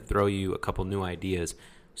kind of throw you a couple new ideas,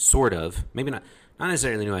 sort of, maybe not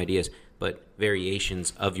necessarily new ideas, but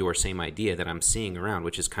variations of your same idea that I'm seeing around,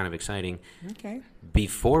 which is kind of exciting. Okay.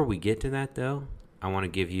 Before we get to that, though, I want to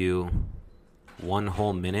give you 1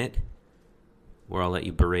 whole minute where I'll let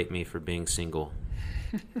you berate me for being single.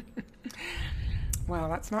 Well,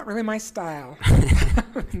 that's not really my style.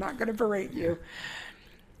 I'm not going to berate you.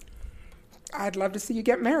 I'd love to see you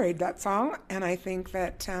get married, that's all. And I think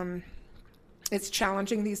that it's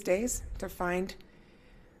challenging these days to find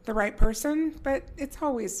the right person, but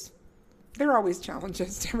there are always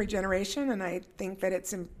challenges to every generation, and I think that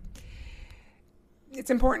it's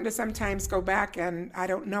important to sometimes go back, and I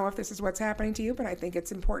don't know if this is what's happening to you, but I think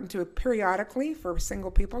it's important to periodically for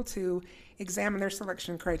single people to examine their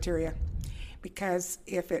selection criteria, because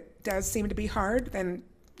if it does seem to be hard, then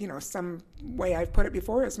some way I've put it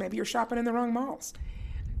before is maybe you're shopping in the wrong malls,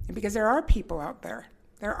 and because there are people out there.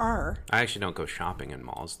 There are. I actually don't go shopping in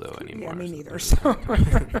malls, though, anymore. Yeah, me neither. So,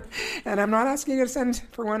 and I'm not asking you to send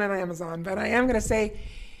for one on Amazon, but I am going to say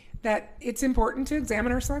that it's important to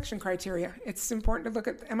examine our selection criteria. It's important to look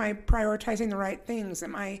at, am I prioritizing the right things?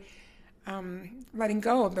 Am I letting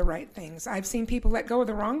go of the right things? I've seen people let go of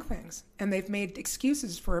the wrong things, and they've made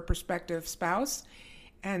excuses for a prospective spouse,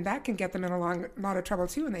 and that can get them in a lot of trouble,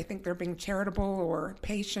 too, and they think they're being charitable or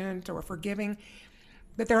patient or forgiving.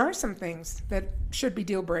 But there are some things that should be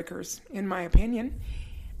deal breakers, in my opinion.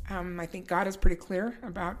 I think God is pretty clear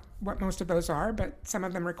about what most of those are, but some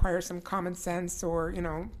of them require some common sense or,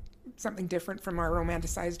 something different from our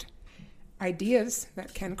romanticized ideas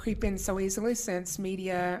that can creep in so easily since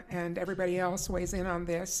media and everybody else weighs in on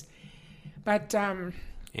this. But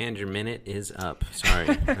and your minute is up. Sorry.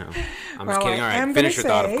 No. I'm just kidding. All right, I'm finish your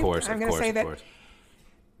thought, say, of course. I'm going to say that,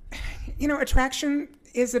 attraction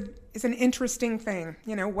is an interesting thing.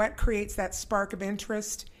 What creates that spark of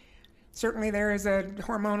interest? Certainly there is a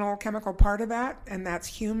hormonal chemical part of that, and that's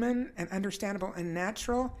human and understandable and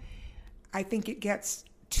natural. I think it gets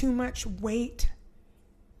too much weight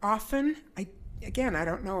often. I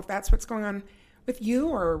don't know if that's what's going on with you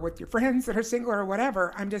or with your friends that are single or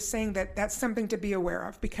whatever. I'm just saying that that's something to be aware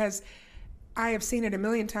of, because I have seen it a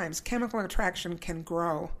million times. Chemical attraction can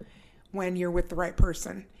grow when you're with the right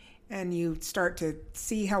person and you start to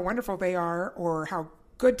see how wonderful they are or how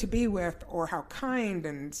good to be with or how kind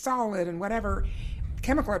and solid and whatever.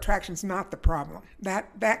 Chemical attraction is not the problem.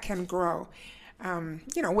 That can grow.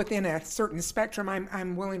 Within a certain spectrum,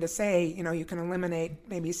 I'm willing to say, you can eliminate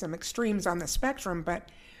maybe some extremes on the spectrum, but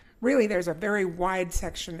really there's a very wide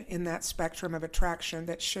section in that spectrum of attraction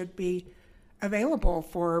that should be available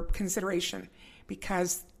for consideration,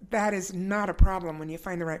 because that is not a problem when you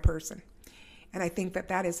find the right person. And I think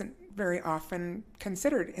that isn't very often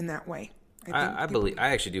considered in that way. I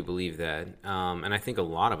actually do believe that, and I think a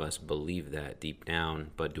lot of us believe that deep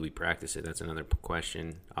down. But do we practice it? That's another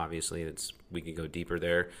question. Obviously, we could go deeper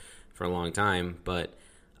there for a long time. But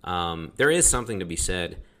there is something to be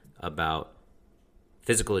said about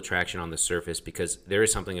physical attraction on the surface, because there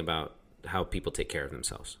is something about how people take care of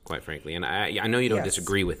themselves, quite frankly. And I know you don't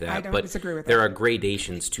disagree with that. I don't disagree with that. There are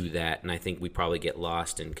gradations to that, and I think we probably get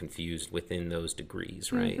lost and confused within those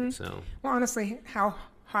degrees, right? Mm-hmm. So, well, honestly, how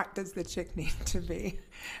hot does the chick need to be?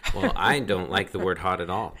 Well, I don't like the word hot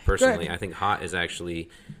at all, personally. Good. I think hot is actually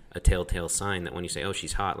a telltale sign that when you say, oh,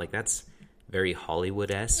 she's hot, like that's very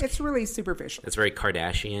Hollywood-esque. It's really superficial. It's very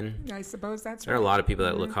Kardashian. I suppose that's There are a lot of people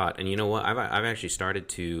that look hot. And you know what? I've actually started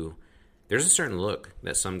to... There's a certain look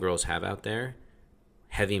that some girls have out there.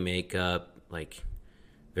 Heavy makeup, like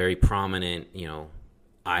very prominent,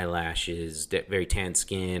 eyelashes, very tan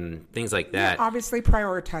skin, things like that. Yeah, obviously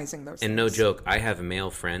prioritizing those And things. no joke, I have male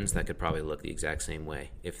friends that could probably look the exact same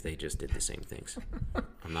way if they just did the same things.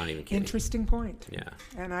 I'm not even kidding. Interesting point. Yeah.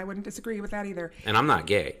 And I wouldn't disagree with that either. And I'm not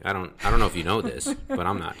gay. I don't know if you know this, but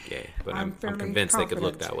I'm not gay. But I'm convinced they could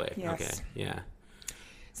look that way. Yes. Okay. Yeah.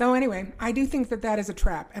 So anyway, I do think that is a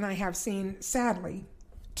trap, and I have seen, sadly,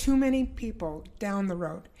 too many people down the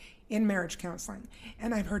road in marriage counseling,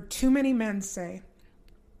 and I've heard too many men say,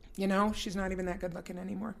 you know, she's not even that good looking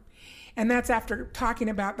anymore. And that's after talking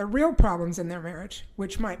about the real problems in their marriage,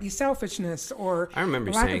 which might be selfishness or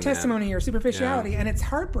lack of testimony or superficiality. Yeah. And it's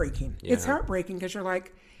heartbreaking. Yeah. It's heartbreaking because you're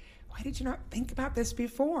like, why did you not think about this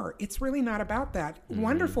before? It's really not about that. Mm-hmm.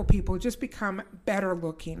 Wonderful people just become better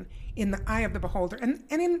looking in the eye of the beholder. And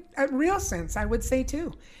in a real sense, I would say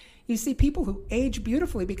too, you see people who age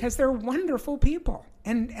beautifully because they're wonderful people.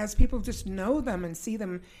 And as people just know them and see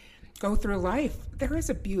them go through life, there is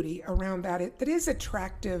a beauty around that that is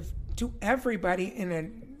attractive to everybody in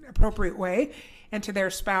an appropriate way and to their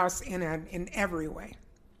spouse in every way.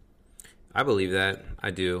 I believe that.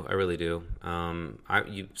 I do. I really do.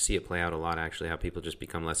 You see it play out a lot, actually, how people just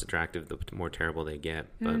become less attractive the more terrible they get.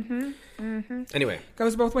 But anyway.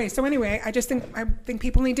 Goes both ways. So anyway, I think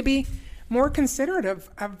people need to be more considerate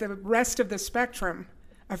of the rest of the spectrum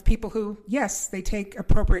of people who, yes, they take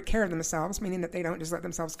appropriate care of themselves, meaning that they don't just let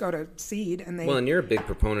themselves go to seed. And well, and you're a big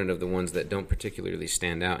proponent of the ones that don't particularly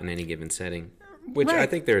stand out in any given setting, which right. I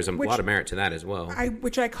think there's a lot of merit to that as well.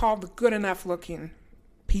 Which I call the good enough looking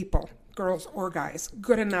people. Girls or guys,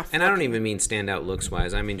 good enough. And I don't even mean stand out looks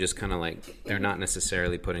wise. I mean just kind of like they're not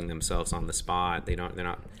necessarily putting themselves on the spot. They're not.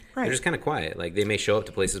 Right. They're just kind of quiet. Like they may show up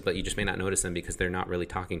to places, but you just may not notice them because they're not really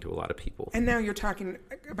talking to a lot of people. And now you're talking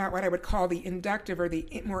about what I would call the inductive or the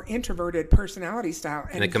more introverted personality style.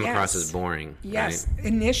 And they come across as boring. Yes. Right?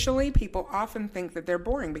 Initially, people often think that they're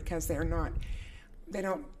boring because they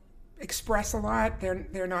don't express a lot.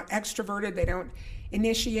 They're not extroverted. They don't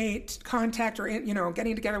initiate contact or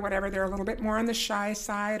getting together, whatever. They're a little bit more on the shy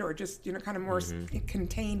side or just kind of more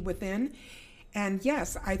contained within. And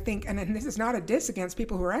yes, I think, and this is not a diss against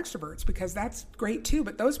people who are extroverts because that's great too,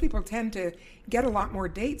 but those people tend to get a lot more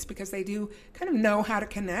dates because they do kind of know how to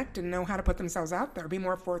connect and know how to put themselves out there, be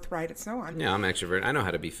more forthright and so on. Yeah, I'm extrovert. I know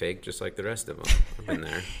how to be fake just like the rest of them. I've been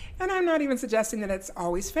there. And I'm not even suggesting that it's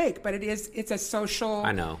always fake, but it's a social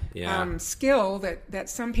skill that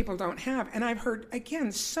some people don't have. And I've heard,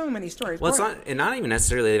 again, so many stories. Well, it's not even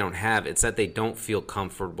necessarily they don't have, it's that they don't feel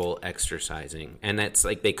comfortable exercising. And that's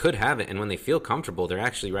like they could have it, and when they feel comfortable, they're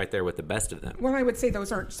actually right there with the best of them. Well, I would say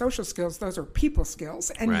those aren't social skills, those are people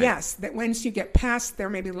skills. And right. Yes, that once you get past their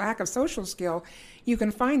maybe lack of social skill, you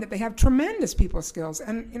can find that they have tremendous people skills.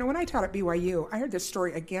 And when I taught at BYU, I heard this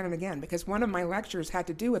story again and again because one of my lectures had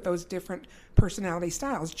to do with those different personality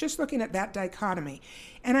styles, just looking at that dichotomy.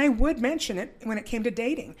 And I would mention it when it came to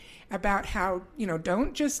dating about how,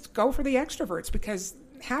 don't just go for the extroverts because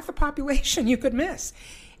half the population you could miss.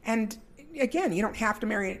 And again, you don't have to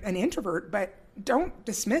marry an introvert, but don't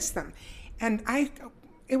dismiss them. And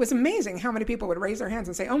it was amazing how many people would raise their hands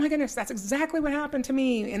and say, oh my goodness, that's exactly what happened to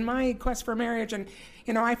me in my quest for marriage. And,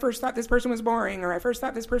 I first thought this person was boring, or I first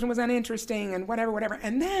thought this person was uninteresting, and whatever.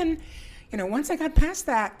 And then, once I got past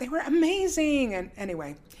that, they were amazing. And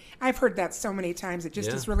anyway, I've heard that so many times. It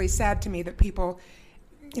just is really sad to me that people,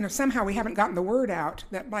 somehow we haven't gotten the word out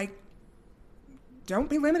that, like, don't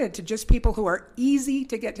be limited to just people who are easy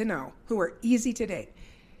to get to know, who are easy to date.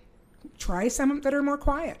 Try some that are more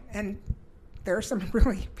quiet, and there are some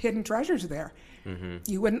really hidden treasures there. Mm-hmm.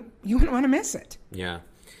 You wouldn't want to miss it. Yeah.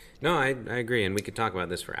 No, I agree, and we could talk about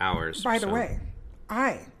this for hours. By the way,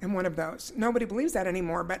 I am one of those. Nobody believes that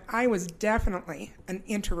anymore, but I was definitely an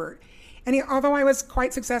introvert. And although I was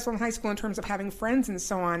quite successful in high school in terms of having friends and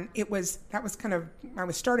so on, I was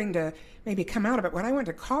starting to maybe come out of it. When I went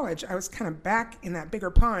to college, I was kind of back in that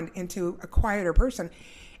bigger pond into a quieter person.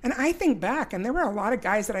 And I think back, and there were a lot of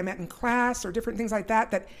guys that I met in class or different things like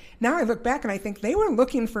that now I look back and I think they were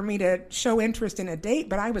looking for me to show interest in a date,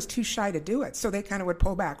 but I was too shy to do it. So they kind of would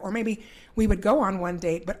pull back. Or maybe we would go on one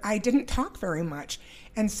date, but I didn't talk very much.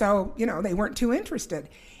 And so, they weren't too interested.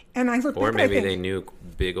 And I look back, or maybe they knew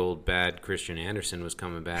big old bad Christian Anderson was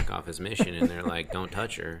coming back off his mission, and they're like, "Don't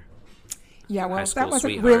touch her." Yeah, well, that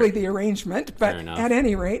wasn't really the arrangement, but at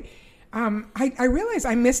any rate, I realized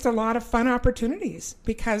I missed a lot of fun opportunities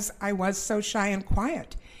because I was so shy and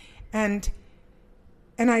quiet, and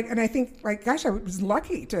I think, like, gosh, I was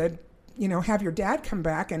lucky to have your dad come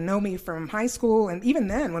back and know me from high school, and even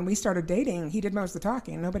then, when we started dating, he did most of the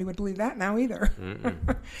talking. Nobody would believe that now either.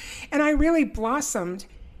 And I really blossomed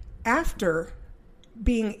after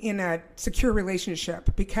being in a secure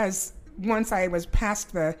relationship because once I was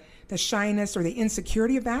past the shyness or the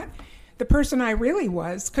insecurity of that, the person I really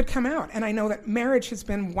was could come out. And I know that marriage has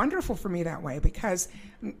been wonderful for me that way because,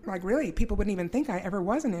 like, really, people wouldn't even think I ever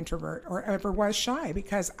was an introvert or ever was shy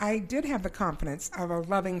because I did have the confidence of a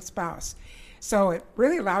loving spouse. So it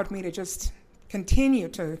really allowed me to just continue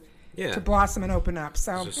to Yeah. to blossom and open up.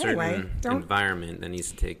 So There's a anyway, certain don't. environment that needs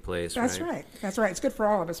to take place. That's right. That's right. It's good for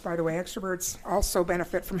all of us, by the way. Extroverts also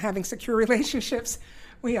benefit from having secure relationships.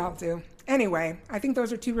 We all do. Anyway, I think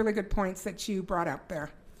those are two really good points that you brought up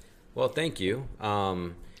there. Well, thank you.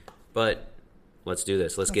 But let's do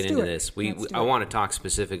this. Let's get into this. I want to talk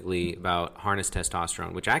specifically about harness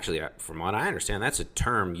testosterone, which actually, from what I understand, that's a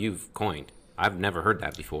term you've coined. I've never heard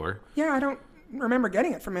that before. Yeah, I don't remember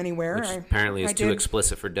getting it from anywhere. Which apparently is too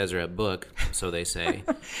explicit for Deseret Book, so they say.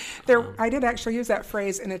 I did actually use that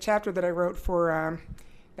phrase in a chapter that I wrote for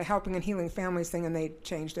the Helping and Healing Families thing, and they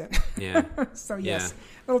changed it. Yeah. So, yes,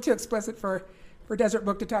 a little too explicit for Deseret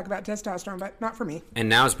Book to talk about testosterone, but not for me. And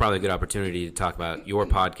now is probably a good opportunity to talk about your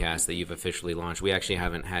podcast that you've officially launched. We actually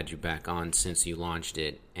haven't had you back on since you launched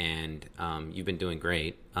it, and you've been doing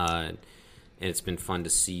great. And it's been fun to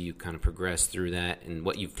see you kind of progress through that, and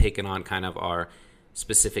what you've taken on kind of are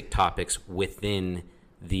specific topics within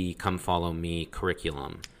the Come Follow Me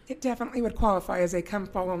curriculum. It definitely would qualify as a Come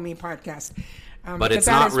Follow Me podcast. But it's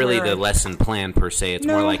not really the lesson plan per se. It's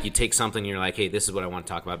more like you take something and you're like, hey, this is what I want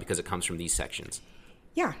to talk about because it comes from these sections.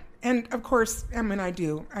 Yeah. And of course, I mean, I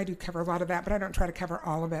do cover a lot of that, but I don't try to cover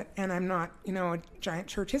all of it. And I'm not, a giant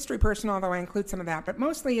church history person, although I include some of that. But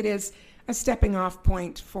mostly it is a stepping off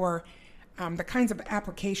point for the kinds of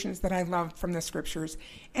applications that I love from the scriptures.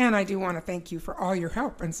 And I do want to thank you for all your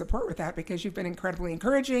help and support with that, because you've been incredibly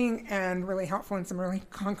encouraging and really helpful in some really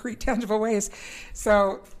concrete, tangible ways.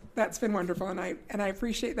 So that's been wonderful, and I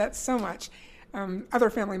appreciate that so much. Other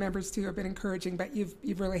family members too have been encouraging, but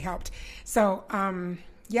you've really helped. So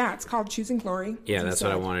it's called Choosing Glory. Yeah, that's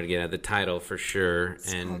what I wanted to get at, the title for sure.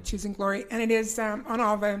 It's called Choosing Glory, and it is on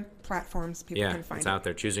all the platforms people can find it. It's out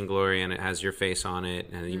there, Choosing Glory, and it has your face on it,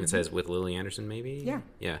 and it even says with Lily Anderson, maybe?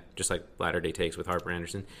 Yeah, just like Latter-day Takes with Harper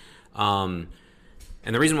Anderson. And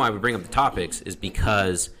the reason why we bring up the topics is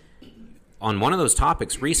because on one of those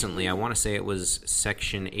topics recently, I want to say it was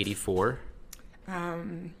section 84.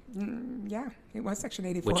 Yeah, it was section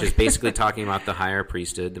 84. Which is basically talking about the higher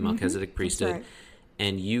priesthood, the Melchizedek priesthood. Right.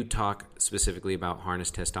 And you talk specifically about harness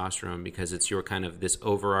testosterone because it's your kind of this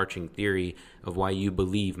overarching theory of why you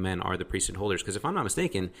believe men are the priesthood holders. Because if I'm not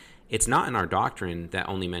mistaken, it's not in our doctrine that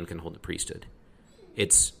only men can hold the priesthood.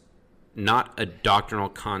 It's not a doctrinal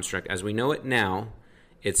construct as we know it now.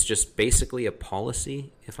 It's just basically a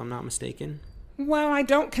policy, if I'm not mistaken. Well, I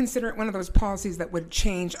don't consider it one of those policies that would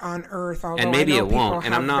change on earth, although and maybe I know it won't.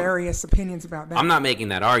 And I'm not various opinions about that. I'm not making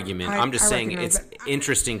that argument. I'm just saying it's that.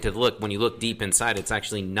 interesting to look. When you look deep inside, it's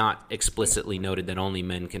actually not explicitly noted that only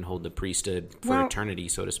men can hold the priesthood for eternity,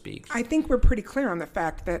 so to speak. I think we're pretty clear on the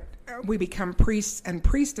fact that we become priests and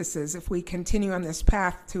priestesses if we continue on this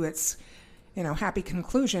path to its, happy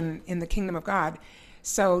conclusion in the kingdom of God.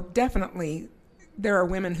 So definitely there are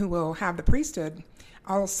women who will have the priesthood.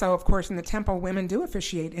 Also, of course, in the temple, women do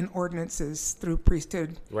officiate in ordinances through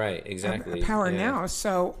priesthood. Right, exactly. Power now.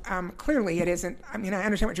 So clearly it isn't. I mean, I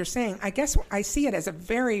understand what you're saying. I guess I see it as a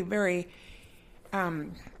very, very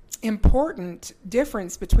important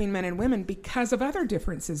difference between men and women because of other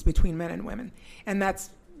differences between men and women. And that's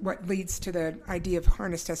what leads to the idea of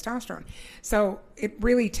harness testosterone. So it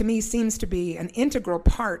really, to me, seems to be an integral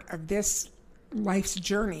part of this life's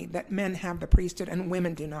journey that men have the priesthood and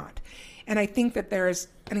women do not. And I think that there is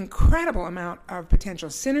an incredible amount of potential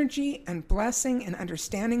synergy and blessing and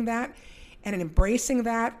understanding that and in embracing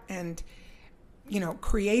that and,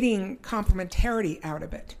 creating complementarity out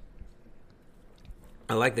of it.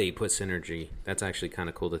 I like that you put synergy. That's actually kind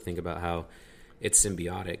of cool to think about how it's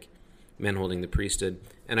symbiotic, men holding the priesthood.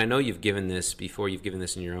 And I know you've given this before. You've given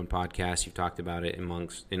this in your own podcast. You've talked about it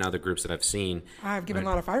in other groups that I've seen. I've given a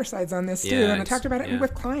lot of firesides on this too, and I talked about it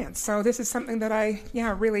with clients. So this is something that I,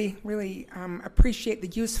 really, really appreciate the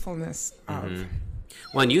usefulness of.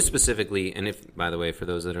 Well, and you specifically, and if, by the way, for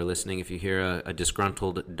those that are listening, if you hear a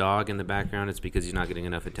disgruntled dog in the background, it's because he's not getting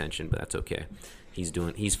enough attention, but that's okay.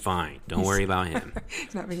 He's fine. Don't worry about him.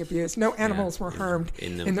 He's not being abused. No animals were harmed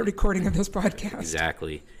in the recording of this podcast.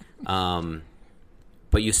 Exactly.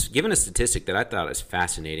 But you've given a statistic that I thought was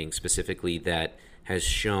fascinating, specifically that has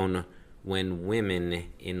shown when women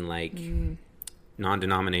in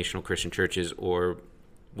non-denominational Christian churches or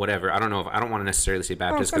whatever, I don't want to necessarily say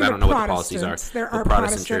Baptist because I don't know what the policies are. There are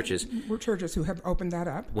Protestant churches. Churches who have opened that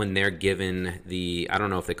up. When they're given I don't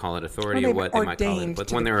know if they call it authority or what they might call it,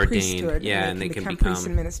 but when they're ordained, and they can become priests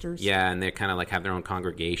and ministers. Yeah, and they kind of like have their own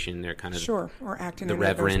congregation. They're kind of or acting the in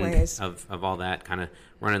reverend those ways. of all that, kind of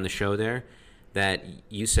running the show there. That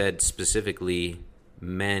you said specifically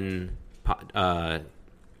men,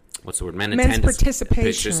 what's the word? Men's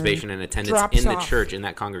participation and attendance in the church, in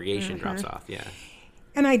that congregation drops off. Yeah.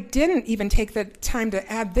 And I didn't even take the time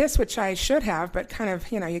to add this, which I should have, but kind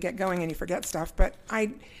of, you get going and you forget stuff. But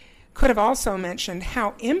I could have also mentioned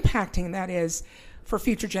how impacting that is for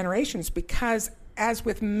future generations, because as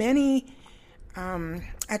with many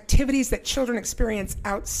activities that children experience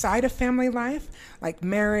outside of family life, like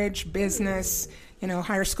marriage, business,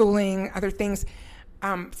 higher schooling, other things,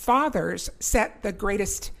 fathers have the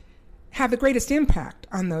greatest impact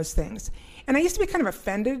on those things. And I used to be kind of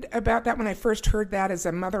offended about that when I first heard that as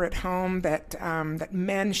a mother at home, that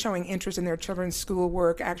men showing interest in their children's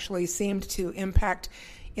schoolwork actually seemed to impact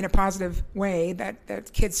in a positive way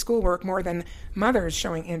that kids' schoolwork more than mothers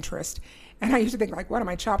showing interest. And I used to think, like, what am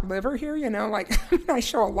I, chopped liver here? I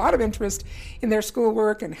show a lot of interest in their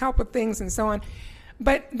schoolwork and help with things and so on.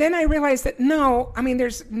 But then I realized that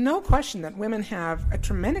there's no question that women have a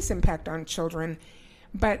tremendous impact on children.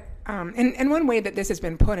 But and one way that this has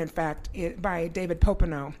been put, in fact, by David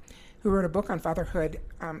Popenoe, who wrote a book on fatherhood,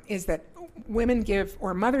 is that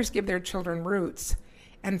mothers give their children roots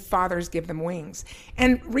and fathers give them wings.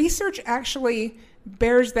 And research actually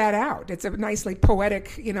bears that out. It's a nicely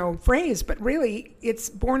poetic, phrase, but really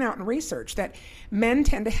it's borne out in research that men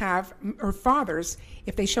tend to have, or fathers,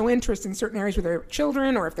 if they show interest in certain areas with their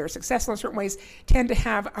children, or if they're successful in certain ways, tend to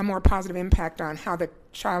have a more positive impact on how the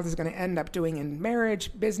child is going to end up doing in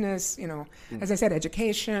marriage, business, as I said,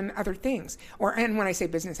 education, other things. And when I say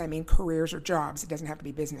business, I mean careers or jobs. It doesn't have to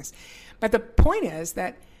be business. But the point is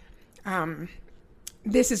that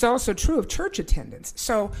this is also true of church attendance.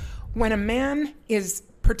 So when a man is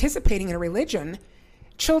participating in a religion,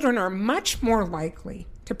 children are much more likely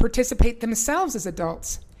to participate themselves as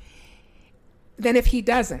adults than if he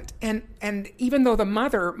doesn't. And even though the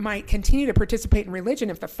mother might continue to participate in religion,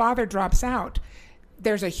 if the father drops out,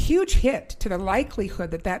 there's a huge hit to the likelihood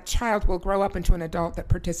that child will grow up into an adult that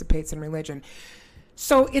participates in religion.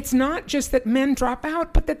 So it's not just that men drop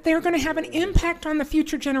out, but that they're going to have an impact on the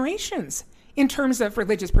future generations in terms of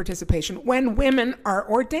religious participation when women are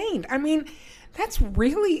ordained. That's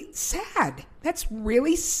really sad. That's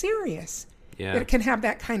really serious. Yeah. That it can have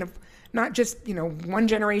that kind of, not just, one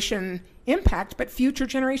generation impact, but future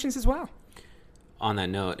generations as well. On that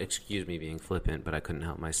note, excuse me being flippant, but I couldn't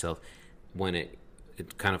help myself. When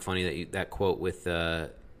it's kind of funny that quote with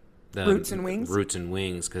the roots and wings. Roots and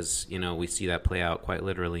wings, because we see that play out quite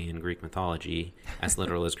literally in Greek mythology, as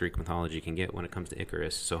literal as Greek mythology can get when it comes to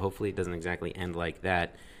Icarus. So hopefully it doesn't exactly end like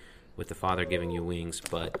that, with the father giving you wings.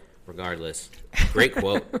 But regardless, great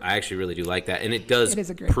quote. I actually really do like that, and it does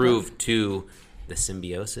prove quote to the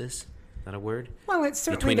symbiosis. Is that a word? Well, it's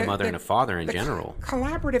certainly between a mother and a father in general.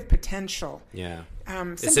 Collaborative potential. Yeah.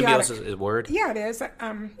 Is symbiosis a word? Yeah, it is.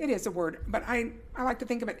 It is a word, but I like to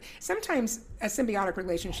think of it. Sometimes a symbiotic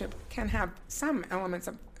relationship can have some elements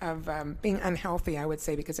of being unhealthy, I would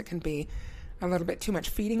say, because it can be a little bit too much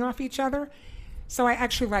feeding off each other. So I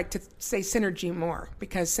actually like to say synergy more,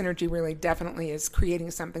 because synergy really definitely is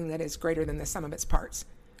creating something that is greater than the sum of its parts.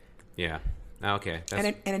 Yeah. Okay.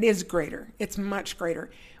 And it is greater. It's much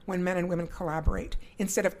greater when men and women collaborate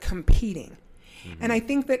instead of competing. Mm-hmm. And I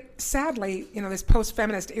think that, sadly, this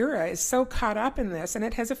post-feminist era is so caught up in this, and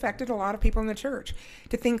it has affected a lot of people in the church,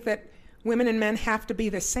 to think that women and men have to be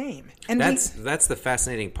the same. And that's the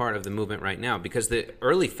fascinating part of the movement right now, because the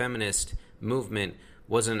early feminist movement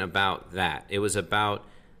wasn't about that. It was about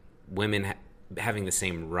women having the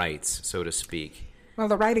same rights, so to speak. Well,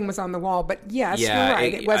 the writing was on the wall, but yes, you're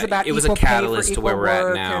right. It was about equal a catalyst pay for to where we're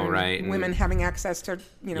at now, and right? Women having access to,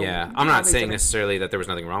 Yeah, I'm not saying necessarily that there was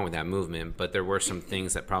nothing wrong with that movement, but there were some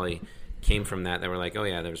things that probably came from that were like, oh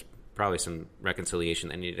yeah, there was probably some reconciliation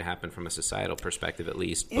that needed to happen from a societal perspective, at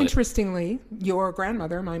least. But interestingly, your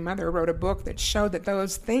grandmother, my mother, wrote a book that showed that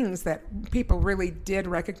those things that people really did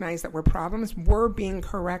recognize that were problems were being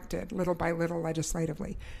corrected little by little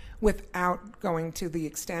legislatively, without going to the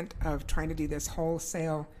extent of trying to do this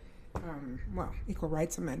wholesale, equal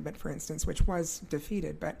rights amendment, for instance, which was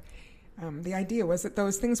defeated. But the idea was that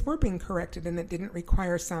those things were being corrected, and it didn't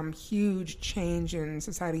require some huge change in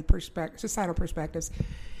societal perspectives.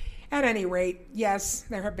 At any rate, yes,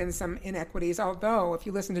 there have been some inequities, although if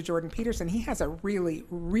you listen to Jordan Peterson, he has a really,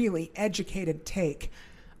 really educated take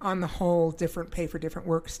on the whole different pay for different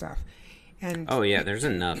work stuff. And there's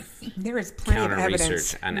enough. There is plenty of evidence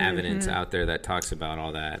research and evidence out there that talks about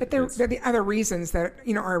all that. But there are the other reasons that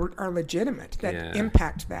are legitimate that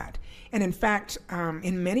impact that. And in fact,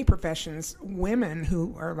 in many professions, women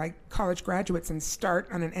who are like college graduates and start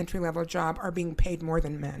on an entry-level job are being paid more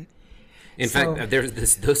than men. In fact,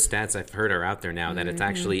 there's those stats I've heard are out there now that it's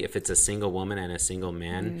actually, if it's a single woman and a single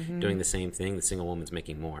man doing the same thing, the single woman's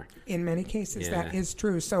making more. In many cases, that is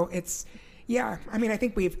true. So it's, I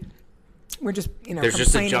think we've there's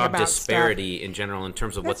just a job about disparity stuff in general in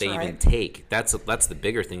terms of what That's they right. even take. That's the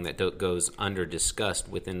bigger thing that goes under discussed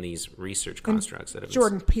within these research constructs that have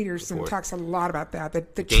Jordan Peterson before. talks a lot about that. The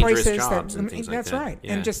Dangerous choices jobs that and things like that's that. right,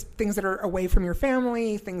 Yeah. and just things that are away from your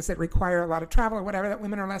family, things that require a lot of travel or whatever. That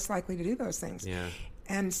women are less likely to do those things. Yeah.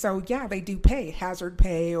 And so, yeah, they do pay hazard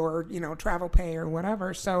pay or travel pay or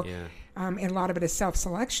whatever. So, and a lot of it is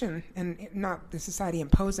self-selection and not the society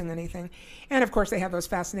imposing anything. And of course, they have those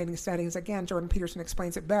fascinating studies. Again, Jordan Peterson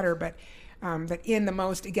explains it better, but that in the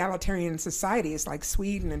most egalitarian societies like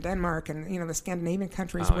Sweden and Denmark and the Scandinavian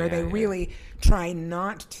countries where they really try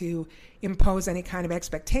not to impose any kind of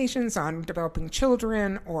expectations on developing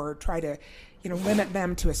children or try to limit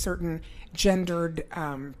them to a certain gendered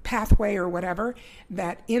pathway or whatever,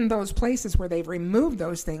 that in those places where they've removed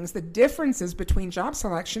those things, the differences between job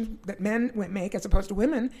selection that men make as opposed to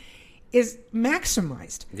women is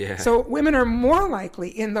maximized. Yeah. So women are more likely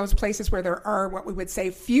in those places where there are what we would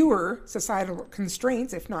say fewer societal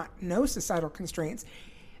constraints, if not no societal constraints.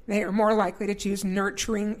 They are more likely to choose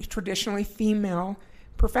nurturing, traditionally female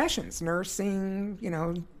professions, nursing,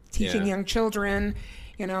 teaching young children,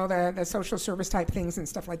 the social service type things and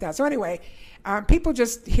stuff like that. So anyway, people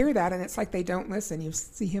just hear that and it's like they don't listen. You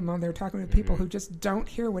see him on there talking with people who just don't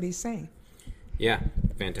hear what he's saying. Yeah,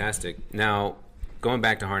 fantastic. Now, going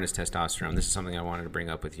back to harness testosterone, this is something I wanted to bring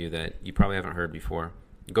up with you that you probably haven't heard before.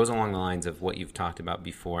 It goes along the lines of what you've talked about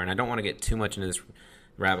before, and I don't want to get too much into this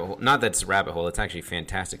rabbit hole. Not that it's a rabbit hole, it's actually a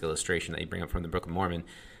fantastic illustration that you bring up from the Book of Mormon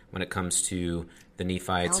when it comes to the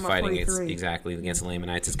Nephites Alma fighting 43. against the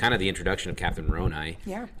Lamanites. It's kind of the introduction of Captain Moroni.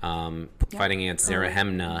 Yeah. Fighting against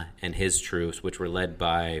Zarahemna and his troops, which were led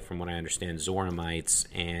by, from what I understand, Zoramites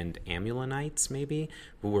and Amulonites, maybe,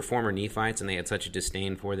 who were former Nephites, and they had such a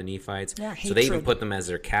disdain for the Nephites. Yeah, so they even hatred. put them as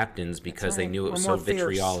their captains because they knew it was so Or more fierce.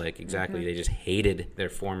 vitriolic. Exactly. They just hated their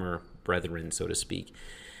former brethren, so to speak.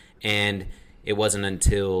 And it wasn't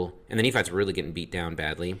until... And the Nephites were really getting beat down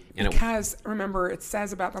badly. And Because, remember, it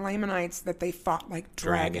says about the Lamanites that they fought like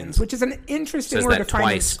dragons, which is an interesting says word that to find in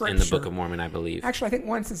twice Scripture. in the Book of Mormon, I believe. Actually, I think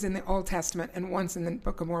once is in the Old Testament and once in the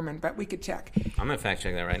Book of Mormon, but we could check. I'm going to fact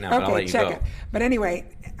check that right now, but I'll let you check go. it. But anyway,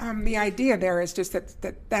 the idea there is just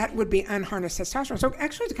that would be unharnessed testosterone. So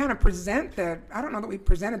actually to kind of present I don't know that we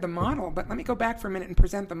presented the model, but let me go back for a minute and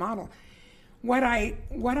present the model. What I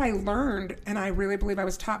learned, and I really believe I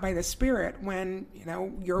was taught by the Spirit when,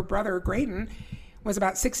 your brother Graydon was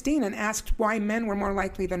about 16 and asked why men were more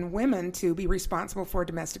likely than women to be responsible for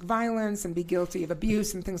domestic violence and be guilty of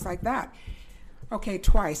abuse and things like that. Okay,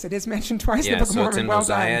 twice. It is mentioned twice in the Book of so Mormon. it's in Well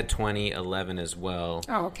Mosiah done. 20:11 as well.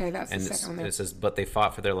 Oh, okay, that's And the second one there. it says, but they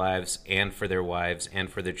fought for their lives and for their wives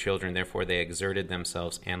and for their children. Therefore, they exerted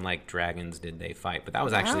themselves, and like dragons did they fight. But that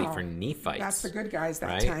was actually Wow. for Nephites. That's the good guys that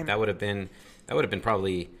right? time. That would have been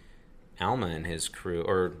probably Alma and his crew,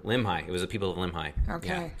 or Limhi. It was the people of Limhi. Okay,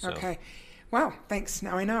 Yeah, so. okay. Well, thanks.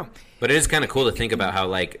 Now I know. But it is kind of cool to think about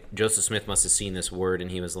how Joseph Smith must have seen this word,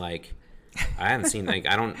 and he was like, I haven't seen I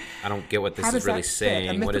don't get what this How is does really that fit?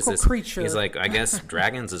 saying. A What is mythical this? creature. He's like, I guess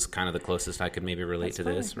dragons is kind of the closest I could maybe relate to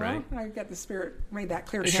this, Well, right? I got the Spirit made that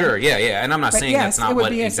clear to him. Sure, yeah. And I'm not But saying yes, that's not it would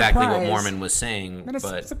what be a exactly what surprise. Mormon was saying, But it's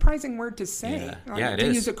but a surprising word to say. Yeah, it to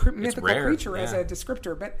is. use a It's mythical rare, creature as yeah. a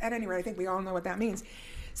descriptor. But at any rate, I think we all know what that means.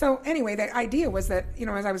 So anyway, the idea was that,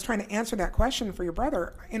 as I was trying to answer that question for your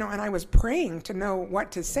brother, and I was praying to know what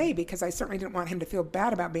to say because I certainly didn't want him to feel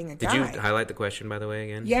bad about being a guy. Did you highlight the question, by the way,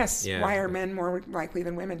 again? Yes. Yeah. Why are men more likely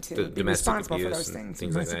than women to be domestic responsible for abuse those and things?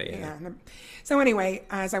 things like that, yeah. So anyway,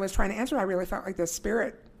 as I was trying to answer, I really felt like the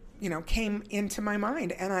Spirit, came into my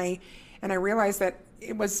mind, and I realized that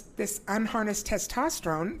it was this unharnessed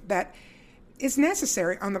testosterone that is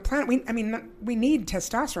necessary on the planet. We need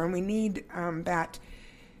testosterone. We need that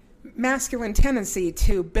masculine tendency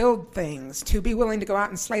to build things, to be willing to go out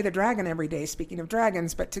and slay the dragon every day, speaking of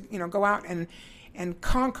dragons, but to go out and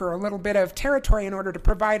conquer a little bit of territory in order to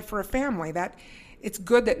provide for a family. That it's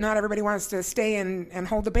good that not everybody wants to stay and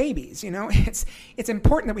hold the babies. It's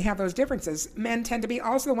important that we have those differences. Men tend to be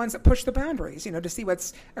also the ones that push the boundaries, to see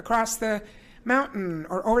what's across the mountain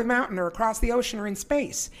or over the mountain or across the ocean or in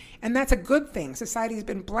space. And that's a good thing. Society has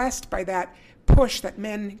been blessed by that push that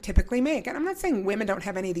men typically make. And I'm not saying women don't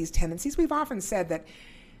have any of these tendencies. We've often said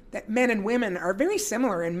that men and women are very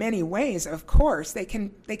similar in many ways. Of course, they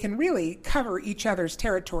can really cover each other's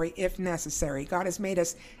territory if necessary. God has made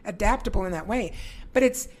us adaptable in that way. But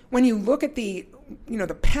it's when you look at the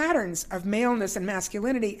patterns of maleness and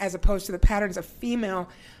masculinity as opposed to the patterns of female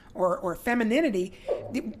or femininity,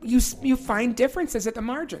 you find differences at the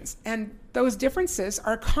margins, and those differences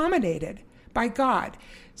are accommodated by God.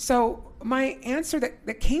 So my answer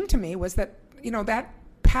that came to me was that that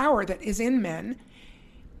power that is in men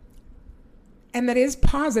and that is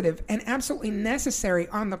positive and absolutely necessary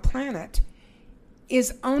on the planet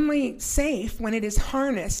is only safe when it is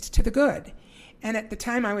harnessed to the good. And at the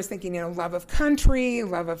time I was thinking, love of country,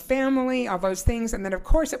 love of family, all those things. And then of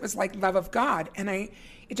course it was like love of God. And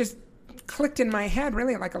it just clicked in my head,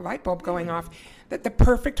 really like a light bulb going off, that the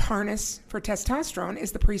perfect harness for testosterone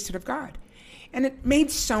is the priesthood of God. And it made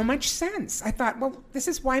so much sense. I thought, well, this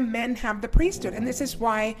is why men have the priesthood, and this is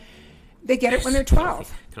why they get it when they're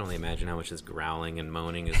 12. I can only imagine how much this growling and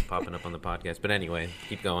moaning is popping up on the podcast. But anyway,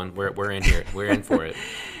 keep going. We're in here. We're in for it.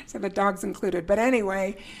 So the dog's included. But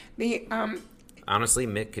anyway, honestly,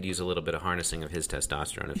 Mick could use a little bit of harnessing of his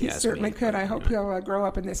testosterone if you ask me. He certainly could. I hope he'll grow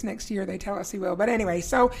up in this next year. They tell us he will. But anyway,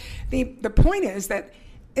 so the point is that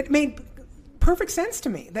it made perfect sense to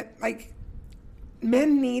me that, like,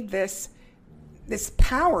 men need this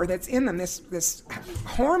power that's in them, this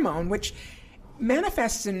hormone, which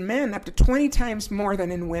manifests in men up to 20 times more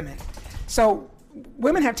than in women. So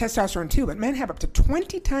women have testosterone too, but men have up to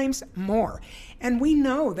 20 times more. And we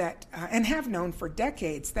know that, and have known for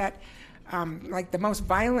decades, that like the most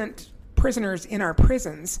violent prisoners in our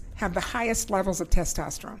prisons have the highest levels of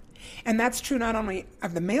testosterone. And that's true not only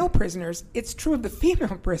of the male prisoners, it's true of the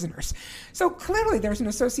female prisoners. So clearly there's an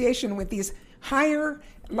association with these higher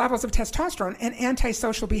levels of testosterone and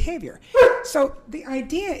antisocial behavior. So the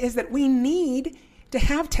idea is that we need to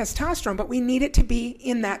have testosterone, but we need it to be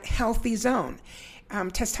in that healthy zone.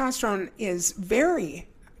 Testosterone is very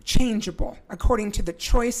changeable according to the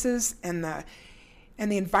choices and the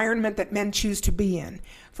environment that men choose to be in.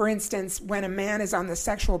 For instance, when a man is on the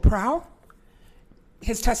sexual prowl,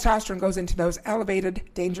 his testosterone goes into those elevated,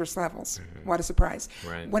 dangerous levels. Mm-hmm. What a surprise.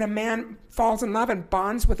 Right. When a man falls in love and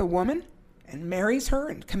bonds with a woman and marries her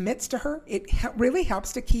and commits to her, it really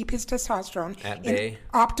helps to keep his testosterone at bay.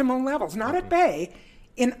 Optimal levels. Not at bay,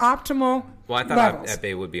 in optimal Well, I thought levels. At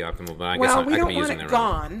bay would be optimal, but I well, guess we I could don't be want using it that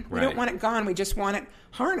gone. wrong. We don't want it gone. We just want it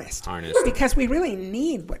harnessed. Harnessed. Because we really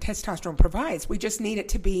need what testosterone provides. We just need it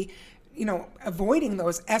to be, avoiding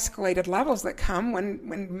those escalated levels that come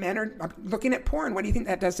when men are looking at porn. What do you think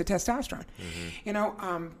that does to testosterone?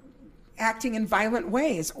 Mm-hmm. Acting in violent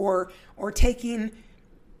ways or taking,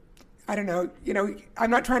 I don't know,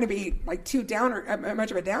 I'm not trying to be like too downer,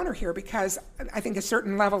 much of a downer here, because I think a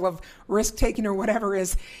certain level of risk taking or whatever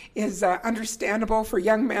is understandable for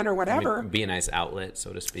young men or whatever. I mean, be a nice outlet,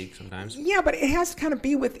 so to speak, sometimes. Yeah, but it has to kind of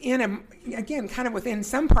be within within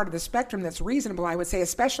some part of the spectrum that's reasonable, I would say,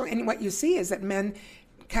 especially. And what you see is that men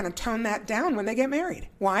kind of tone that down when they get married.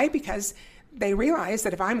 Why? Because they realize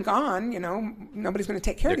that if I'm gone, nobody's going to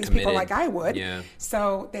take care of these people like I would. Yeah.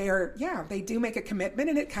 So they do make a commitment,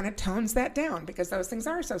 and it kind of tones that down because those things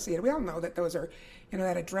are associated. We all know that those are,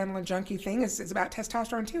 that adrenaline junkie thing is about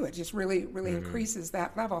testosterone too. It just really, really Mm-hmm. increases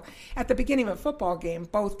that level. At the beginning of a football game,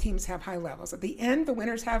 both teams have high levels. At the end, the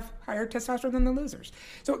winners have higher testosterone than the losers.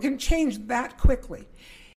 So it can change that quickly.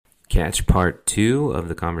 Catch part 2 of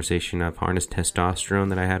the conversation of harnessed testosterone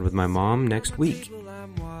that I had with my mom next week.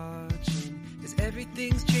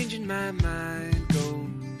 Everything's changing, my mind goes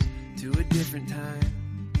to a different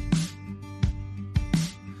time.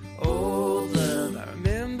 Oh, love, I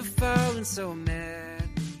remember falling so mad.